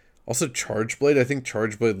 Also, Charge Blade. I think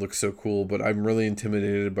Charge Blade looks so cool, but I'm really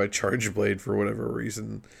intimidated by Charge Blade for whatever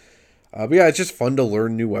reason. But yeah, it's just fun to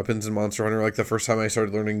learn new weapons in Monster Hunter. Like the first time I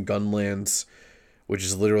started learning Gun Lance, which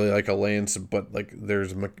is literally like a lance, but like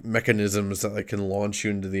there's mechanisms that like can launch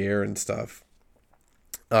you into the air and stuff.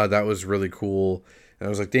 That was really cool. And I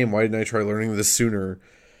was like, damn, why didn't I try learning this sooner?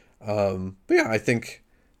 But yeah, I think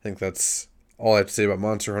that's all I have to say about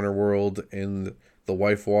Monster Hunter World and the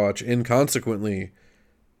Wife Watch, and consequently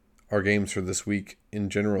our games for this week in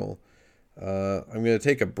general. I'm going to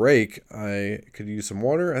take a break. I could use some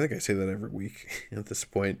water. I think I say that every week at this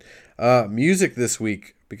point. Music this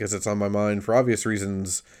week, because it's on my mind for obvious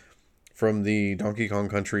reasons, from the Donkey Kong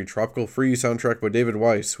Country Tropical Freeze soundtrack by David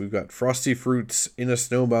Weiss. We've got Frosty Fruits in a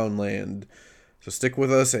Snowbound Land. So stick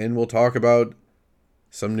with us and we'll talk about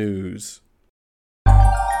some news.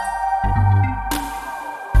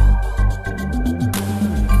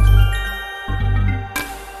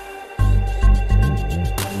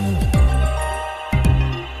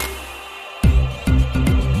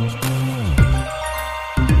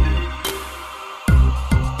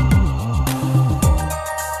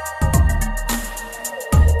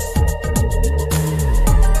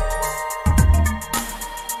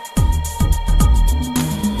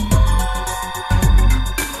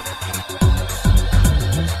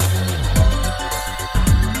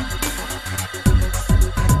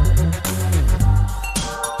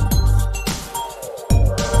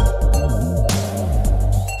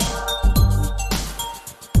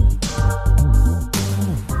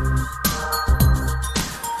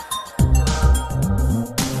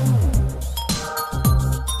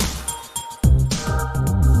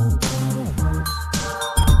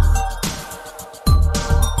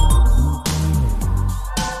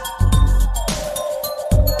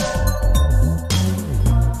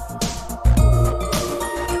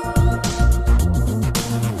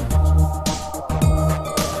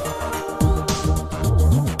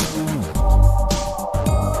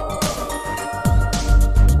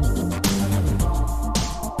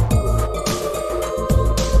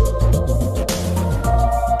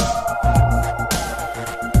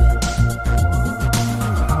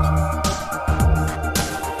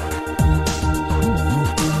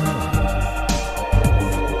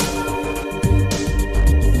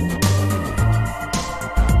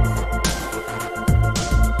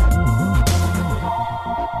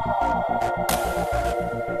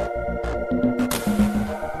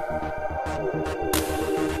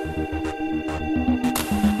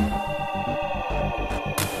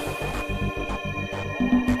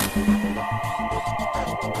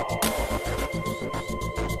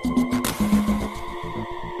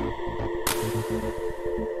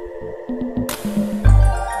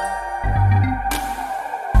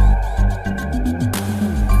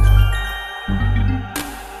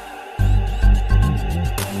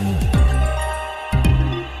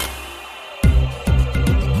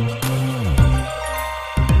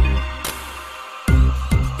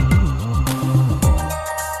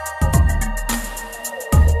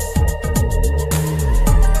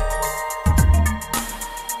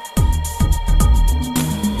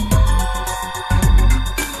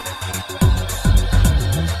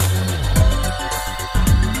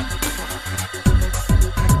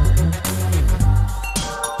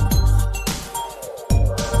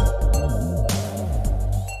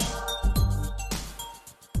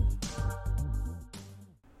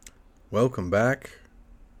 Welcome back.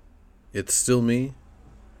 It's still me.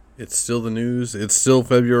 It's still the news. It's still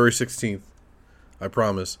February 16th. I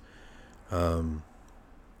promise.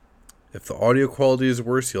 If the audio quality is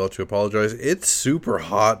worse, you'll have to apologize. It's super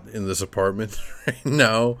hot in this apartment right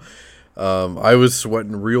now. I was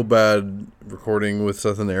sweating real bad recording with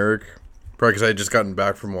Seth and Eric. Probably because I had just gotten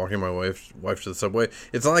back from walking my wife to the subway.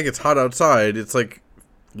 It's not like it's hot outside. It's like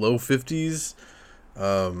low 50s.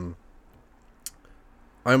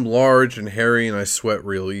 I'm large and hairy and I sweat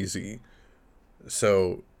real easy.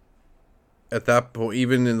 So at that point,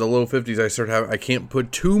 even in the low 50s, I can't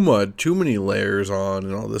put too many layers on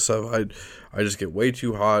and all this stuff. I just get way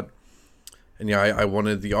too hot. And yeah, I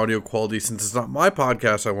wanted the audio quality, since it's not my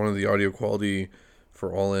podcast, I wanted the audio quality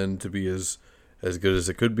for All In to be as good as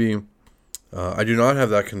it could be. I do not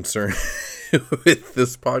have that concern with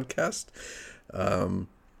this podcast. I'll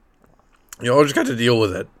just got to deal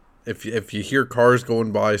with it. If you hear cars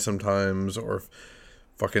going by sometimes, or if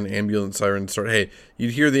fucking ambulance sirens start, hey,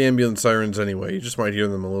 you'd hear the ambulance sirens anyway. You just might hear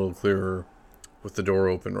them a little clearer with the door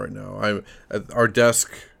open right now. I'm at our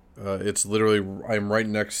desk. It's literally, I'm right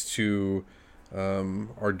next to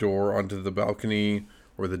our door onto the balcony,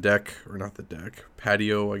 or the deck, or not the deck,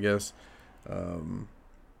 patio, I guess.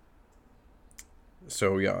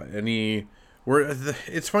 So yeah,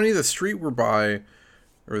 it's funny, the street we're by,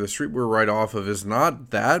 or the street we're right off of, is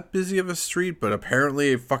not that busy of a street, but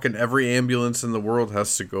apparently fucking every ambulance in the world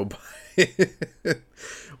has to go by.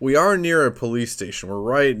 We are near a police station. We're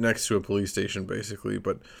right next to a police station, basically,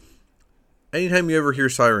 but anytime you ever hear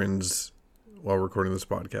sirens while recording this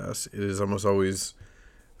podcast, it is almost always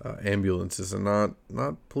ambulances and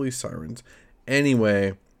not police sirens.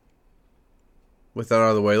 Anyway, with that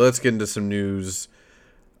out of the way, let's get into some news.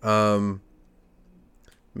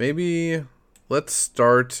 Maybe let's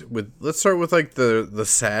start with like the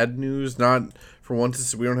sad news. Not for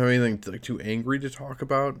once, we don't have anything too angry to talk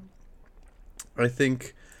about. I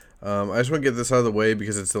think I just want to get this out of the way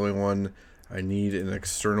because it's the only one I need an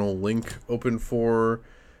external link open for.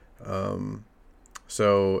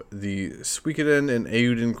 So the Suikoden and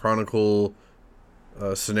Eiyuden Chronicle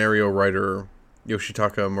scenario writer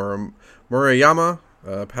Yoshitaka Murayama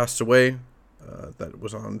passed away. That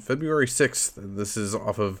was on February 6th. This is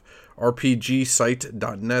off of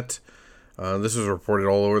rpgsite.net. This was reported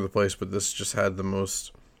all over the place, but this just had the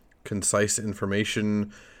most concise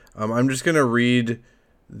information. I'm just going to read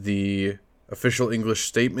the official English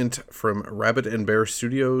statement from Rabbit and Bear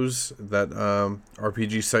Studios that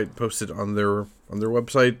RPG site posted on their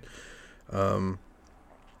website.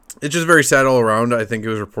 It's just very sad all around. I think it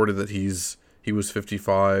was reported that he was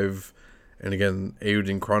 55. And again,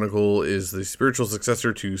 Eiyuden Chronicle is the spiritual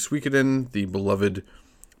successor to Suikoden, the beloved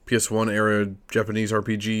PS1 era Japanese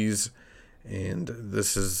RPGs. And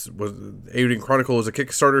Eiyuden Chronicle is a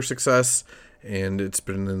Kickstarter success, and it's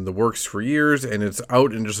been in the works for years, and it's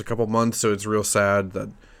out in just a couple months, so it's real sad that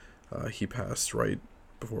he passed right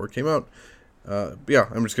before it came out. Yeah,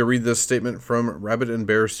 I'm just going to read this statement from Rabbit and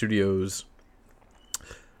Bear Studios.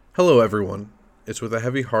 Hello, everyone. It's with a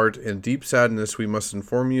heavy heart and deep sadness we must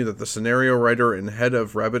inform you that the scenario writer and head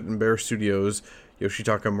of Rabbit and Bear Studios,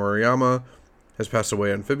 Yoshitaka Murayama, has passed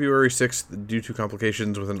away on February 6th due to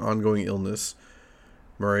complications with an ongoing illness.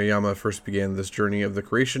 Murayama first began this journey of the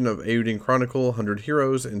creation of Eiyuden Chronicle 100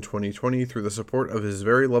 Heroes in 2020 through the support of his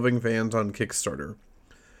very loving fans on Kickstarter.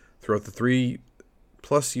 Throughout the 3+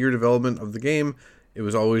 year development of the game, it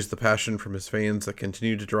was always the passion from his fans that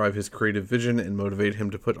continued to drive his creative vision and motivate him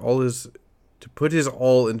to put his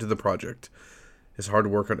all into the project. His hard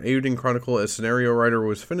work on Eiyuden Chronicle as scenario writer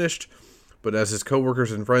was finished, but as his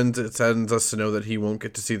co-workers and friends, it saddens us to know that he won't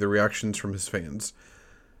get to see the reactions from his fans.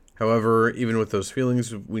 However, even with those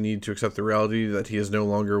feelings, we need to accept the reality that he is no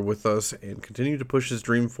longer with us and continue to push his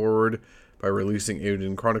dream forward by releasing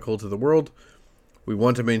Eiyuden Chronicle to the world. We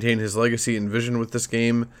want to maintain his legacy and vision with this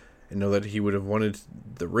game, and know that he would have wanted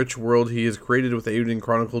the rich world he has created with Eiyuden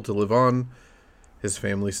Chronicle to live on. His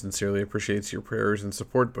family sincerely appreciates your prayers and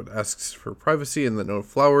support, but asks for privacy and that no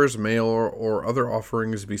flowers, mail, or other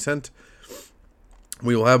offerings be sent.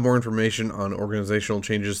 We will have more information on organizational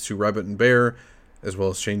changes to Rabbit and Bear, as well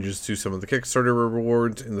as changes to some of the Kickstarter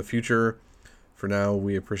rewards in the future. For now,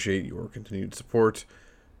 we appreciate your continued support.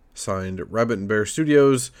 Signed, Rabbit and Bear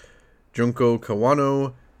Studios, Junko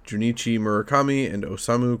Kawano, Junichi Murakami, and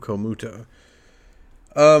Osamu Komuta.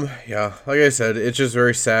 Yeah, like I said, it's just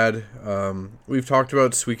very sad. We've talked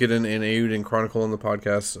about Suikoden and Eiyuden Chronicle on the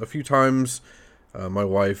podcast a few times. My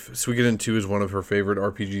wife, Suikoden 2 is one of her favorite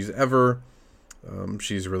RPGs ever.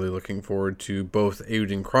 She's really looking forward to both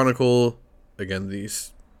Eiyuden Chronicle, again, the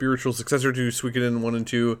spiritual successor to Suikoden 1 and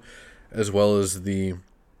 2, as well as the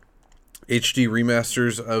HD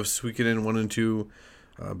remasters of Suikoden 1 and 2,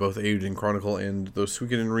 both Eiyuden Chronicle, and those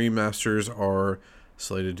Suikoden remasters are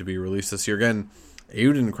slated to be released this year. Again,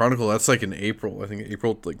 Eiyuden Chronicle, that's like in April. I think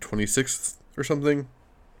April like 26th or something.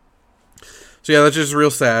 So yeah, that's just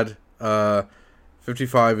real sad.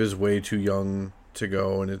 55 is way too young to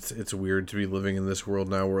go, and it's weird to be living in this world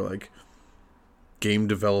now where like game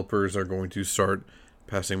developers are going to start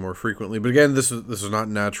passing more frequently. But again, this was not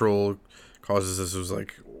natural causes. This was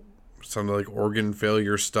like sounded like organ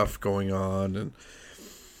failure stuff going on, and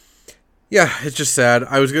yeah, it's just sad.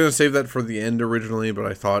 I was gonna save that for the end originally, but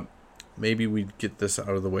I thought maybe we'd get this out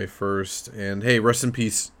of the way first. And hey, rest in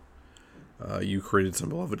peace. You created some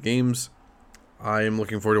beloved games. I am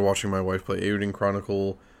looking forward to watching my wife play Eiyuden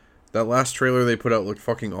Chronicle. That last trailer they put out looked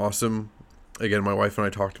fucking awesome. Again, my wife and I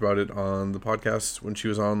talked about it on the podcast when she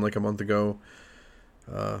was on like a month ago.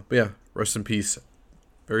 But yeah, rest in peace.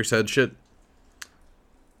 Very sad shit.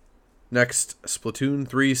 Next, Splatoon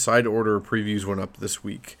 3 Side Order previews went up this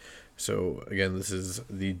week. So again, this is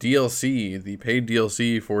the DLC, the paid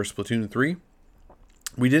DLC for Splatoon 3.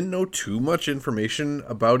 We didn't know too much information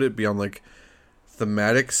about it beyond like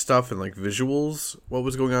thematic stuff and like visuals, what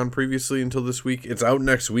was going on previously until this week. It's out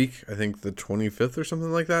next week, I think the 25th or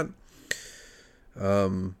something like that.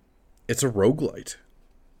 It's a roguelite.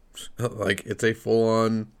 Like, it's a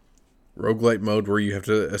full-on roguelite mode where you have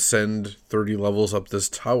to ascend 30 levels up this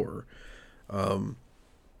tower.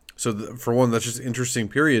 For one, that's just interesting,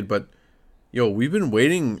 period. But, we've been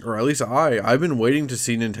waiting, or at least I've been waiting to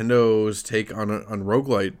see Nintendo's take on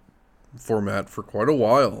roguelite format for quite a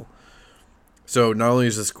while. So not only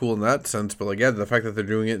is this cool in that sense, but like, yeah, the fact that they're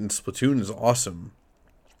doing it in Splatoon is awesome.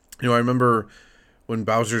 I remember when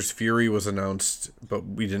Bowser's Fury was announced, but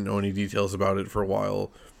we didn't know any details about it for a while.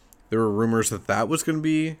 There were rumors that was going to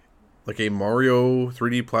be like a Mario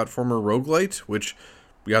 3D platformer roguelite, which,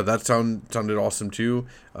 yeah, that sounded awesome too.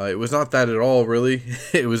 It was not that at all, really.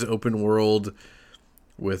 It was open world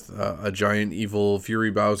with a giant evil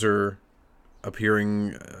Fury Bowser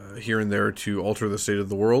appearing here and there to alter the state of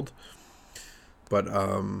the world. But,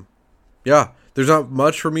 yeah, there's not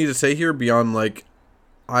much for me to say here beyond, like,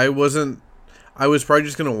 I was probably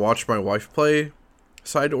just going to watch my wife play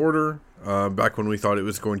Side Order, back when we thought it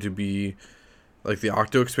was going to be, like, the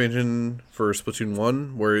Octo expansion for Splatoon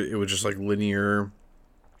 1, where it was just, like, linear,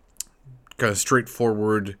 kind of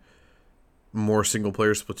straightforward, more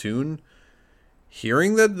single-player Splatoon.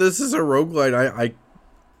 Hearing that this is a roguelite,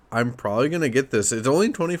 I'm probably going to get this. It's only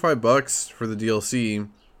 $25 for the DLC.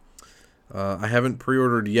 I haven't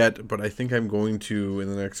pre-ordered yet, but I think I'm going to in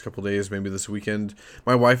the next couple days, maybe this weekend.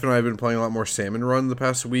 My wife and I have been playing a lot more Salmon Run the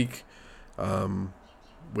past week,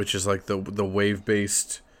 which is like the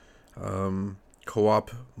wave-based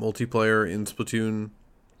co-op multiplayer in Splatoon.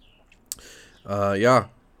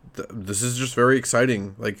 This is just very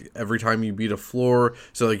exciting. Like, every time you beat a floor,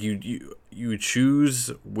 so like you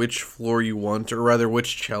choose which floor you want, or rather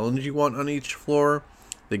which challenge you want on each floor.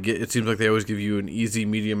 It seems like they always give you an easy,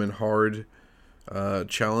 medium, and hard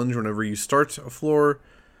challenge whenever you start a floor.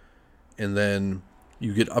 And then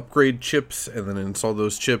you get upgrade chips, and then install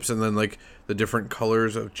those chips, and then, like, the different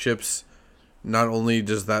colors of chips. Not only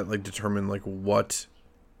does that, like, determine, like, what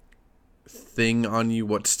thing on you,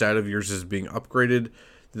 what stat of yours is being upgraded.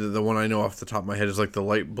 The one I know off the top of my head is, like, the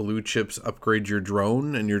light blue chips upgrade your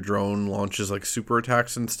drone, and your drone launches, like, super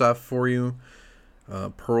attacks and stuff for you.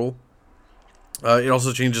 Pearl. It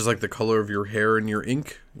also changes, like, the color of your hair and your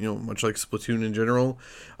ink, much like Splatoon in general.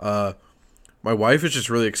 My wife is just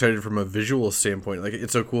really excited from a visual standpoint. Like,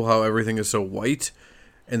 it's so cool how everything is so white,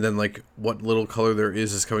 and then, like, what little color there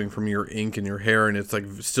is coming from your ink and your hair, and it's, like,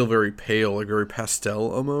 still very pale, like, very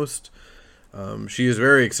pastel almost. She is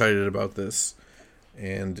very excited about this.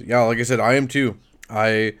 And, yeah, like I said, I am too.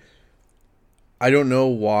 I don't know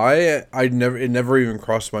why. It never even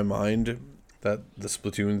crossed my mind that the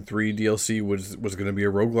Splatoon 3 DLC was going to be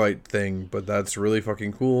a roguelite thing, but that's really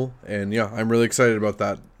fucking cool. And yeah, I'm really excited about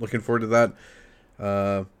that. Looking forward to that.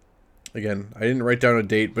 Again, I didn't write down a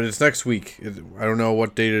date, but it's next week. I don't know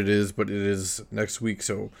what date it is, but it is next week.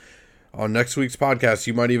 So on next week's podcast,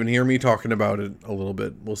 you might even hear me talking about it a little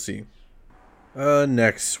bit. We'll see.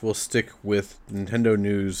 Next, we'll stick with Nintendo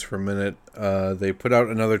news for a minute. They put out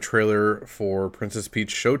another trailer for Princess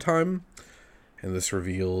Peach Showtime. And this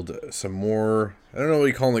revealed some more, I don't know what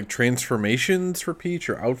you call them, like transformations for Peach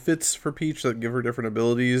or outfits for Peach that give her different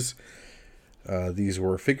abilities. These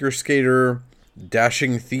were Figure Skater,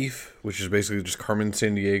 Dashing Thief, which is basically just Carmen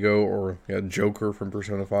Sandiego or Joker from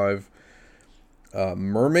Persona 5.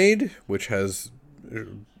 Mermaid, which has,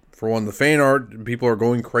 for one, the fan art. People are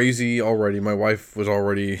going crazy already. My wife was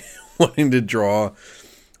already wanting to draw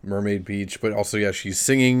Mermaid Peach, but also, yeah, she's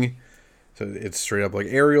singing. So it's straight up like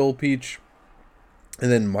Ariel Peach.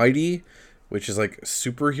 And then Mighty, which is like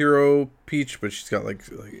superhero Peach, but she's got like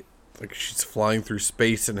she's flying through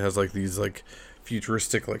space and has like these like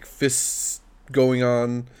futuristic like fists going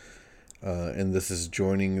on. And this is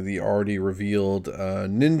joining the already revealed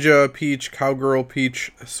Ninja Peach, Cowgirl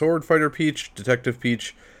Peach, Sword Fighter Peach, Detective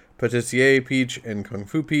Peach, Patissier Peach, and Kung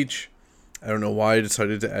Fu Peach. I don't know why I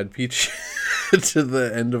decided to add Peach to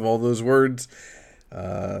the end of all those words.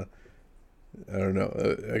 I don't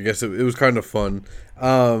know. I guess it was kind of fun.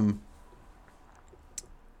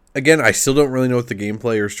 Again, I still don't really know what the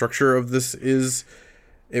gameplay or structure of this is.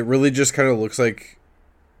 It really just kind of looks like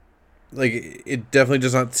it definitely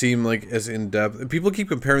does not seem like as in depth. People keep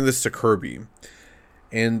comparing this to Kirby,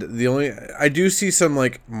 and I do see some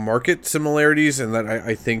like market similarities, in that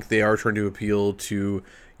I think they are trying to appeal to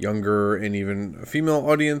younger and even a female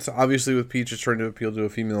audience. Obviously, with Peach, it's trying to appeal to a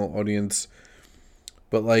female audience,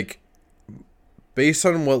 but like based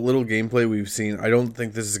on what little gameplay we've seen, I don't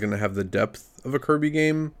think this is going to have the depth of a Kirby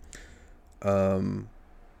game.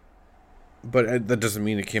 But that doesn't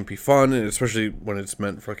mean it can't be fun, and especially when it's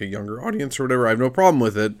meant for like a younger audience or whatever. I have no problem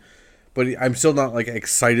with it, but I'm still not like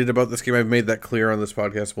excited about this game. I've made that clear on this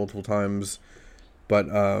podcast multiple times. But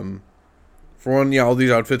for one, yeah, all these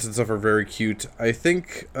outfits and stuff are very cute. I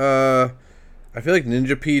think I feel like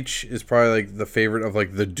Ninja Peach is probably like the favorite of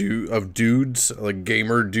like dudes, like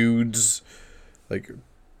gamer dudes, like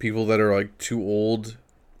people that are like too old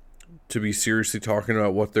to be seriously talking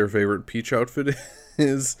about what their favorite Peach outfit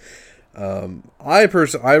is. I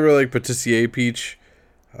really like Patissier Peach,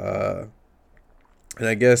 and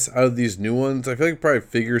I guess out of these new ones, I feel like probably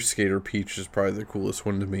Figure Skater Peach is probably the coolest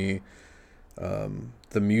one to me.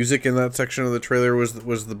 The music in that section of the trailer was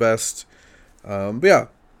the best. But yeah,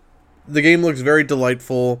 the game looks very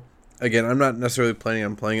delightful. Again, I'm not necessarily planning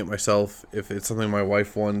on playing it myself. If it's something my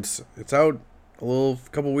wife wants, it's out a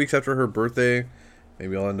couple weeks after her birthday.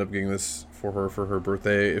 Maybe I'll end up getting this for her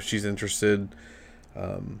birthday if she's interested.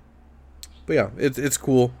 But yeah, it's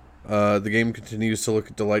cool. The game continues to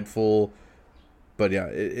look delightful. But yeah,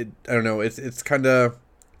 I don't know. It's kind of,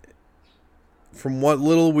 from what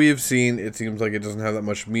little we have seen, it seems like it doesn't have that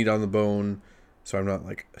much meat on the bone. So I'm not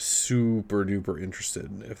like super duper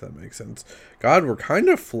interested, if that makes sense. God, we're kind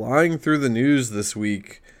of flying through the news this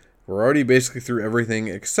week. We're already basically through everything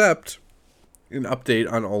except an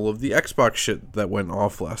update on all of the Xbox shit that went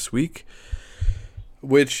off last week.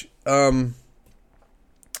 Which, hey,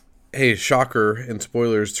 shocker and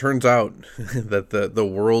spoilers, turns out that the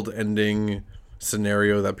world-ending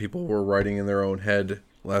scenario that people were writing in their own head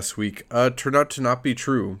last week turned out to not be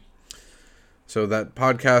true. So that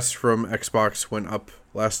podcast from Xbox went up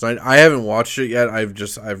last night. I haven't watched it yet.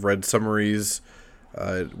 I've read summaries.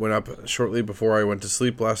 It went up shortly before I went to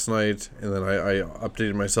sleep last night, and then I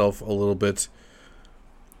updated myself a little bit.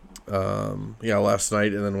 Last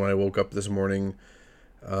night, and then when I woke up this morning.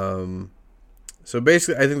 So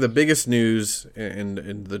basically, I think the biggest news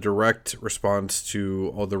and the direct response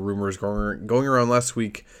to all the rumors going around last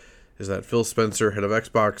week is that Phil Spencer, head of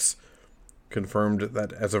Xbox, confirmed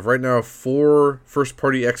that as of right now, 4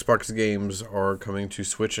 first-party Xbox games are coming to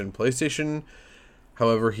Switch and PlayStation.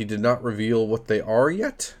 However, he did not reveal what they are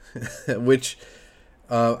yet, which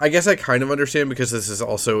I guess I kind of understand, because this is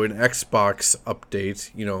also an Xbox update.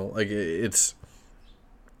 You know, like it's...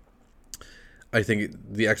 I think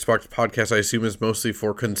the Xbox podcast, I assume, is mostly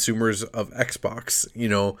for consumers of Xbox, you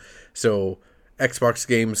know, so Xbox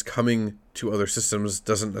games coming to other systems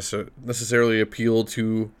doesn't necessarily appeal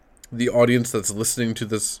to the audience that's listening to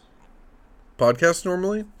this podcast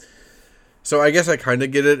normally. So I guess I kind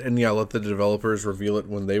of get it, and yeah, let the developers reveal it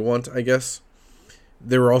when they want, I guess.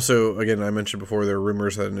 There were also, again, I mentioned before, there were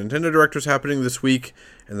rumors that a Nintendo Direct was happening this week,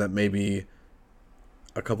 and that maybe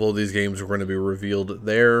a couple of these games were going to be revealed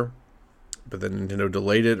there, but then Nintendo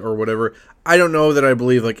delayed it or whatever. I don't know that I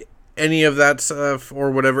believe like any of that stuff or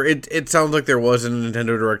whatever. It sounds like there was a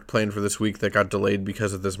Nintendo Direct planned for this week that got delayed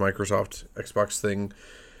because of this Microsoft Xbox thing.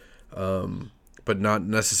 But not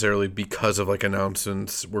necessarily because of like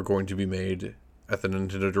announcements were going to be made at the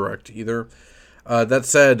Nintendo Direct either. That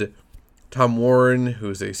said, Tom Warren, who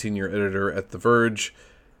is a senior editor at The Verge,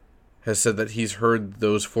 has said that he's heard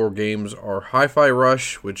those 4 games are Hi-Fi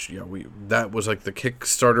Rush, which that was like the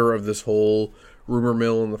Kickstarter of this whole rumor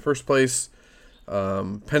mill in the first place.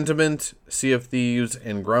 Pentiment, Sea of Thieves,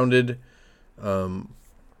 and Grounded. So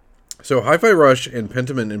Hi-Fi Rush and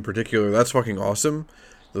Pentiment in particular, that's fucking awesome.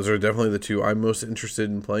 Those are definitely the 2 I'm most interested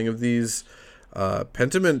in playing of these.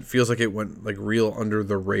 Pentiment feels like it went like real under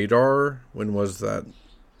the radar. When was that?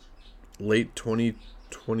 Late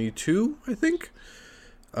 2022, I think.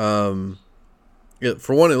 For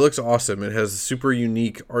one, it looks awesome. It has a super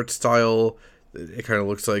unique art style. It kind of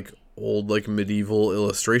looks like old, like medieval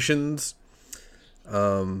illustrations.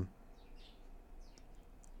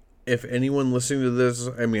 If anyone listening to this,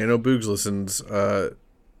 I mean, I know Boogs listens.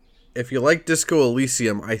 If you like Disco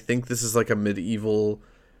Elysium, I think this is like a medieval-esque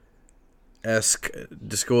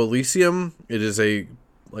Disco Elysium. It is a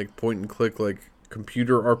like point and click like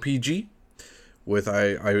computer RPG with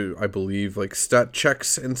I believe like stat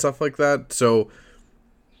checks and stuff like that. So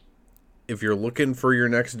if you're looking for your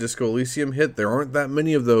next Disco Elysium hit, there aren't that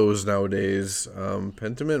many of those nowadays.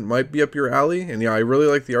 Pentiment might be up your alley, and yeah, I really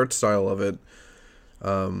like the art style of it.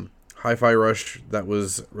 Hi-Fi Rush, that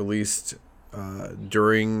was released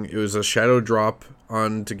it was a shadow drop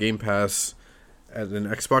onto Game Pass at an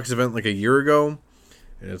Xbox event like a year ago,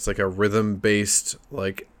 and it's like a rhythm-based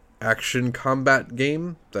like action combat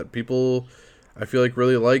game that people I feel like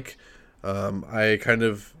really like. I kind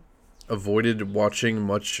of avoided watching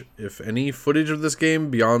much, if any, footage of this game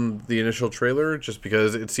beyond the initial trailer, just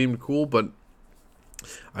because it seemed cool, but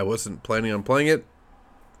I wasn't planning on playing it.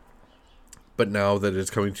 But now that it's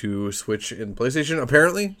coming to Switch and PlayStation,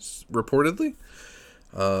 apparently, reportedly,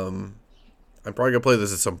 I'm probably going to play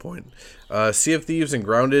this at some point. Sea of Thieves and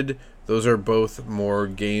Grounded, those are both more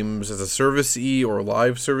games as a service-y or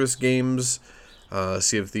live service games.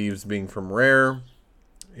 Sea of Thieves being from Rare,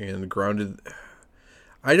 and Grounded,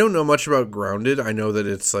 I don't know much about Grounded. I know that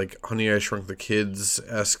it's like Honey, I Shrunk the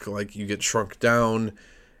Kids-esque, like you get shrunk down,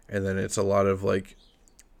 and then it's a lot of like,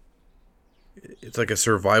 it's like a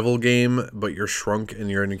survival game, but you're shrunk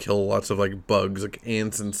and you're going to kill lots of like bugs, like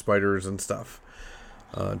ants and spiders and stuff,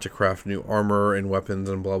 to craft new armor and weapons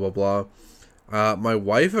and blah, blah, blah. My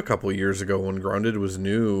wife a couple years ago when Grounded was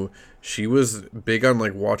new, she was big on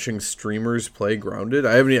like watching streamers play Grounded.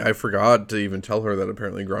 I forgot to even tell her that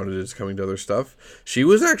apparently Grounded is coming to other stuff. She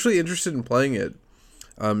was actually interested in playing it.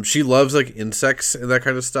 She loves like insects and that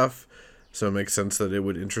kind of stuff, so it makes sense that it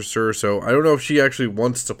would interest her. So I don't know if she actually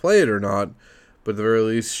wants to play it or not, but at the very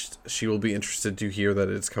least, she will be interested to hear that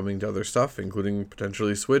it's coming to other stuff, including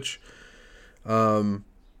potentially Switch. Like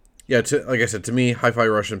I said, to me, Hi-Fi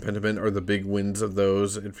Rush and Pentiment are the big wins of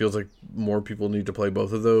those. It feels like more people need to play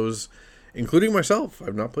both of those, including myself.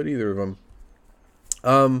 I've not played either of them.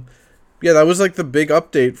 That was like the big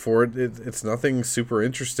update for it. It's nothing super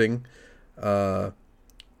interesting. And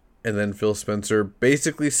then Phil Spencer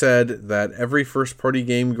basically said that every first-party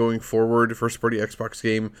game going forward, first-party Xbox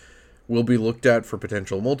game, will be looked at for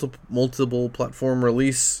potential multiple platform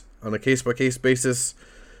release on a case-by-case basis,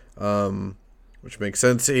 which makes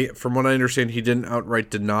sense. From what I understand, he didn't outright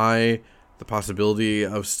deny the possibility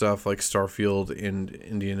of stuff like Starfield and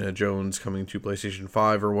Indiana Jones coming to PlayStation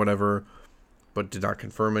 5 or whatever, but did not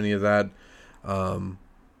confirm any of that.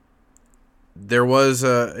 There was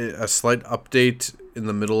a slight update in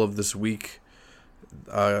the middle of this week.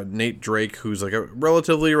 Nate Drake, who's like a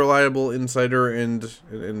relatively reliable insider and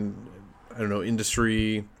I don't know,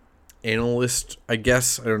 industry analyst, I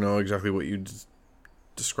guess. I don't know exactly what you'd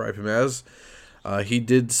describe him as.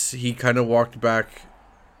 He kind of walked back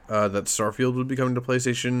that Starfield would be coming to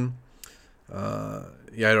PlayStation. I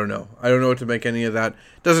don't know. I don't know what to make any of that.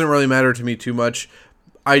 Doesn't really matter to me too much.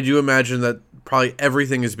 I do imagine that probably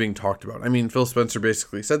everything is being talked about. I mean, Phil Spencer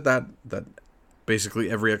basically said that basically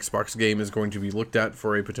every Xbox game is going to be looked at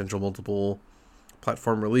for a potential multiple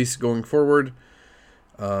platform release going forward.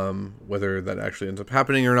 Whether that actually ends up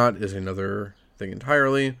happening or not is another thing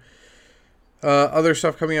entirely. Other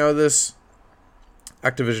stuff coming out of this: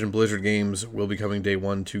 Activision Blizzard games will be coming day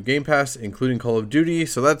one to Game Pass, including Call of Duty.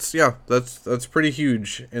 So that's pretty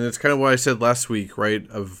huge, and it's kind of what I said last week, right?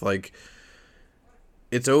 Of like,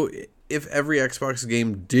 if every Xbox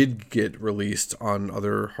game did get released on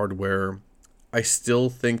other hardware, I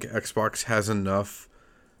still think Xbox has enough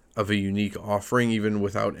of a unique offering, even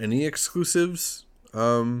without any exclusives,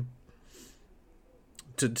 to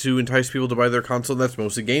entice people to buy their console. That's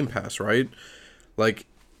mostly Game Pass, right? Like,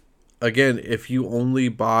 again, if you only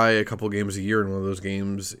buy a couple games a year and one of those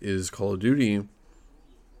games is Call of Duty,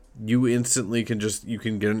 you instantly can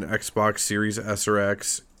get an Xbox Series S or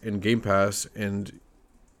X in Game Pass, and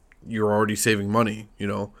you're already saving money,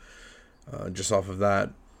 just off of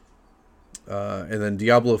that. And then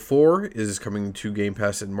Diablo 4 is coming to Game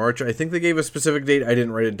Pass in March. I think they gave a specific date. I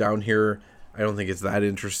didn't write it down here. I don't think it's that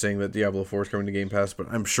interesting that Diablo 4 is coming to Game Pass, but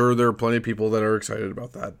I'm sure there are plenty of people that are excited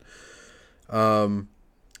about that.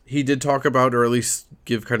 He did talk about, or at least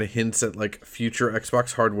give kind of hints at like future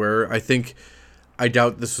Xbox hardware. I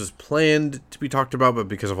doubt this was planned to be talked about, but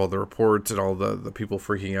because of all the reports and all the people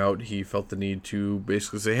freaking out, he felt the need to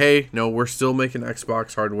basically say, hey, no, we're still making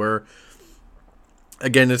Xbox hardware.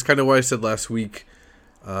 again, it's kind of what I said last week.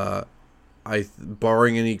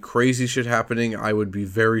 Barring any crazy shit happening, I would be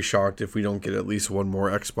very shocked if we don't get at least one more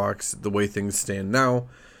Xbox the way things stand now.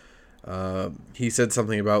 He said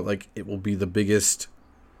something about like it will be the biggest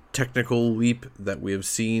technical leap that we have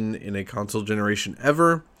seen in a console generation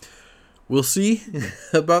ever. We'll see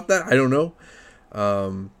about that. I don't know.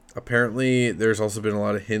 Apparently, there's also been a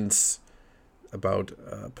lot of hints about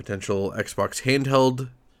potential Xbox handheld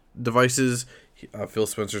devices. Phil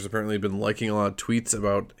Spencer's apparently been liking a lot of tweets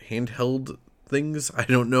about handheld things. I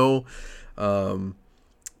don't know.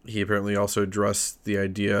 He apparently also addressed the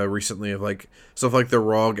idea recently of like stuff like the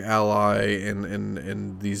ROG Ally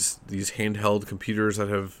and these handheld computers that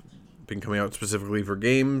have been coming out specifically for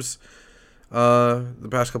games the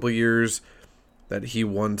past couple of years, that he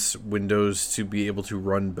wants Windows to be able to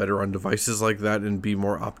run better on devices like that and be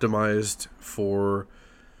more optimized for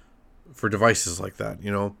devices like that,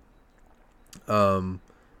 you know.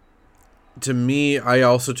 To me, I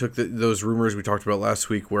also took those rumors we talked about last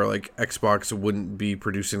week where like Xbox wouldn't be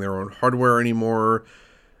producing their own hardware anymore,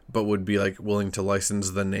 but would be like willing to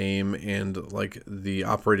license the name and like the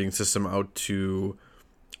operating system out to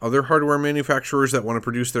other hardware manufacturers that want to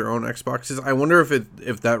produce their own Xboxes. I wonder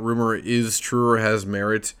if that rumor is true or has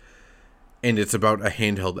merit, and it's about a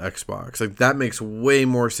handheld Xbox. Like that makes way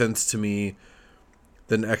more sense to me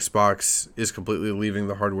than Xbox is completely leaving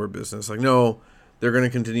the hardware business. Like no, they're going to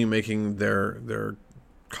continue making their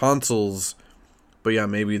consoles, but yeah,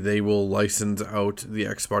 maybe they will license out the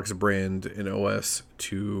Xbox brand and OS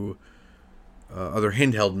to other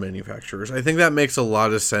handheld manufacturers. I think that makes a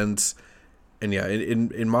lot of sense. And yeah,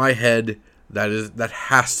 in my head, that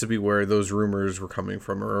has to be where those rumors were coming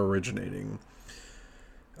from or originating.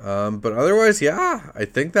 But otherwise, yeah, I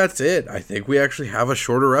think that's it. I think we actually have a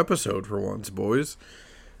shorter episode for once, boys.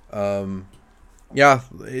 Yeah,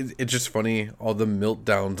 it's just funny, all the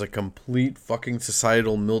meltdowns, like complete fucking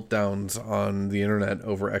societal meltdowns on the internet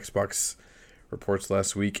over Xbox reports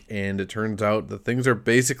last week, and it turns out that things are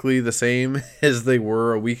basically the same as they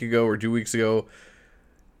were a week ago or 2 weeks ago.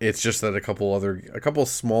 It's just that a couple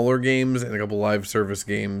smaller games and a couple live service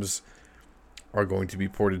games are going to be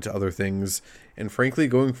ported to other things. And frankly,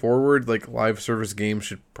 going forward, like live service games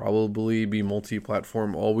should probably be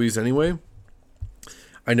multi-platform always anyway.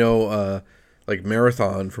 I know, like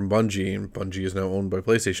Marathon from Bungie, and Bungie is now owned by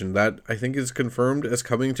PlayStation, that I think is confirmed as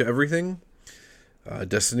coming to everything.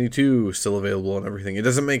 Destiny 2 is still available on everything. It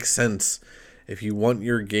doesn't make sense. If you want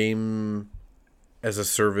your game as a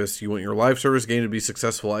service, you want your live service game to be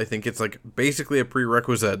successful, I think it's like basically a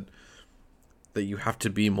prerequisite that you have to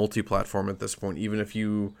be multi-platform at this point, even if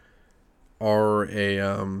you are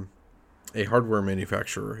a hardware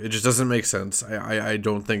manufacturer. It just doesn't make sense. I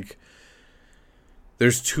don't think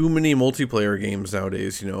there's too many multiplayer games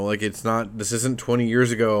nowadays, you know, like this isn't 20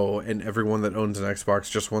 years ago and everyone that owns an Xbox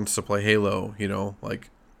just wants to play Halo, you know,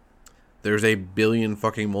 like there's a billion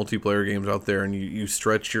fucking multiplayer games out there, and you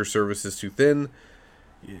stretch your services too thin,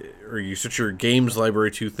 or you stretch your games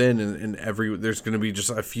library too thin, and there's going to be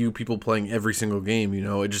just a few people playing every single game, you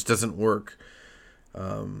know, it just doesn't work.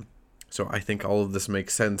 So I think all of this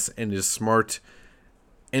makes sense and is smart.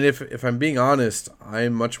 And if I'm being honest,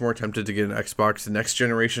 I'm much more tempted to get an Xbox next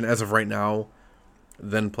generation as of right now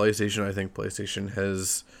than PlayStation. I think PlayStation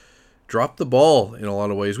has dropped the ball in a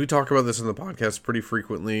lot of ways. We talk about this in the podcast pretty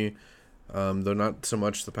frequently, though not so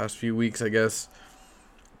much the past few weeks, I guess.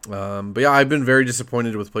 But yeah, I've been very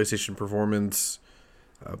disappointed with PlayStation performance,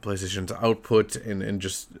 PlayStation's output, and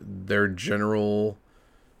just their general,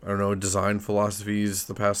 I don't know, design philosophies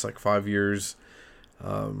the past like 5 years.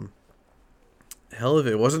 Hell, if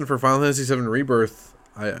it wasn't for Final Fantasy VII Rebirth,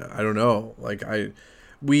 I don't know. Like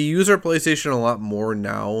we use our PlayStation a lot more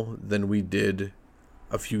now than we did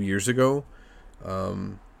a few years ago.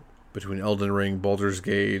 Between Elden Ring, Baldur's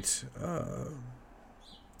Gate,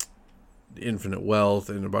 Infinite Wealth,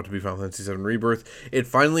 and about to be Final Fantasy VII Rebirth, it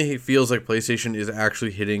finally feels like PlayStation is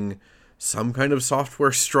actually hitting some kind of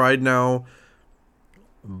software stride now.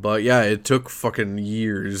 But yeah, it took fucking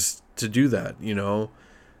years to do that, you know?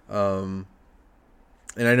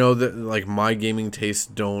 And I know that like my gaming tastes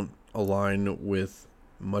don't align with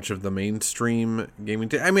much of the mainstream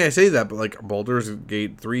gaming I mean, I say that, but like Baldur's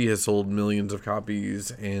Gate 3 has sold millions of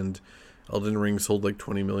copies, and Elden Ring sold like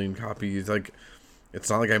 20 million copies. Like, it's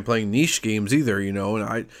not like I'm playing niche games either, you know?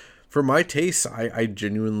 And for my tastes, I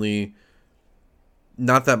genuinely,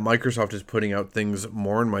 not that Microsoft is putting out things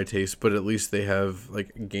more in my taste, but at least they have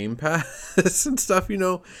like Game Pass and stuff, you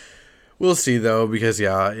know? We'll see though, because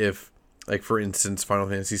yeah, if like for instance Final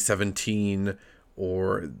Fantasy 17,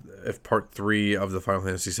 or if part 3 of the Final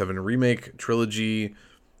Fantasy VII remake trilogy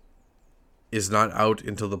is not out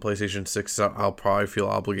until the PlayStation 6 is out, I'll probably feel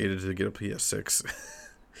obligated to get a PS6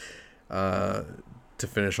 to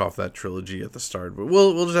finish off that trilogy at the start. But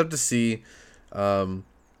we'll just have to see.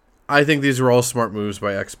 I think these are all smart moves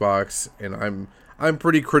by Xbox, and I'm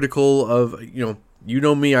pretty critical of, you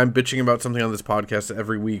know me, I'm bitching about something on this podcast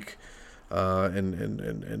every week,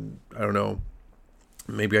 and I don't know,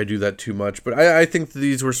 maybe I do that too much, but I think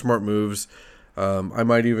these were smart moves. I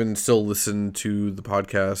might even still listen to the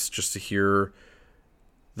podcast just to hear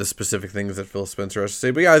the specific things that Phil Spencer has to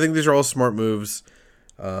say. But yeah, I think these are all smart moves.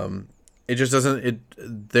 It just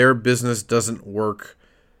their business doesn't work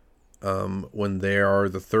when they are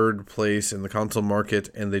the third place in the console market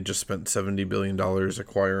and they just spent $70 billion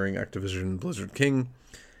acquiring Activision Blizzard King.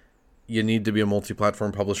 You need to be a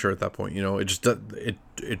multi-platform publisher at that point.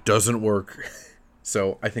 It doesn't work.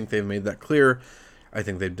 So I think they've made that clear. I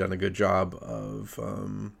think they've done a good job of,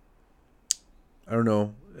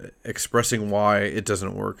 expressing why it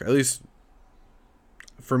doesn't work. At least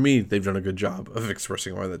for me, they've done a good job of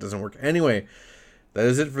expressing why that doesn't work. Anyway, that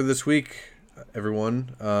is it for this week,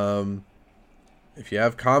 everyone. If you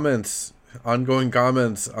have ongoing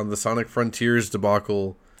comments on the Sonic Frontiers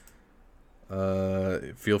debacle,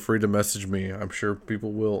 feel free to message me. I'm sure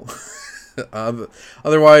people will.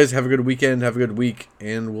 Otherwise, have a good weekend, have a good week,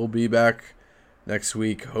 and we'll be back next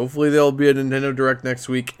week. Hopefully there'll be a Nintendo Direct next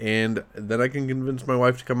week, and then I can convince my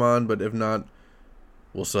wife to come on, but if not,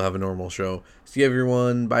 we'll still have a normal show. See you,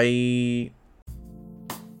 everyone. Bye.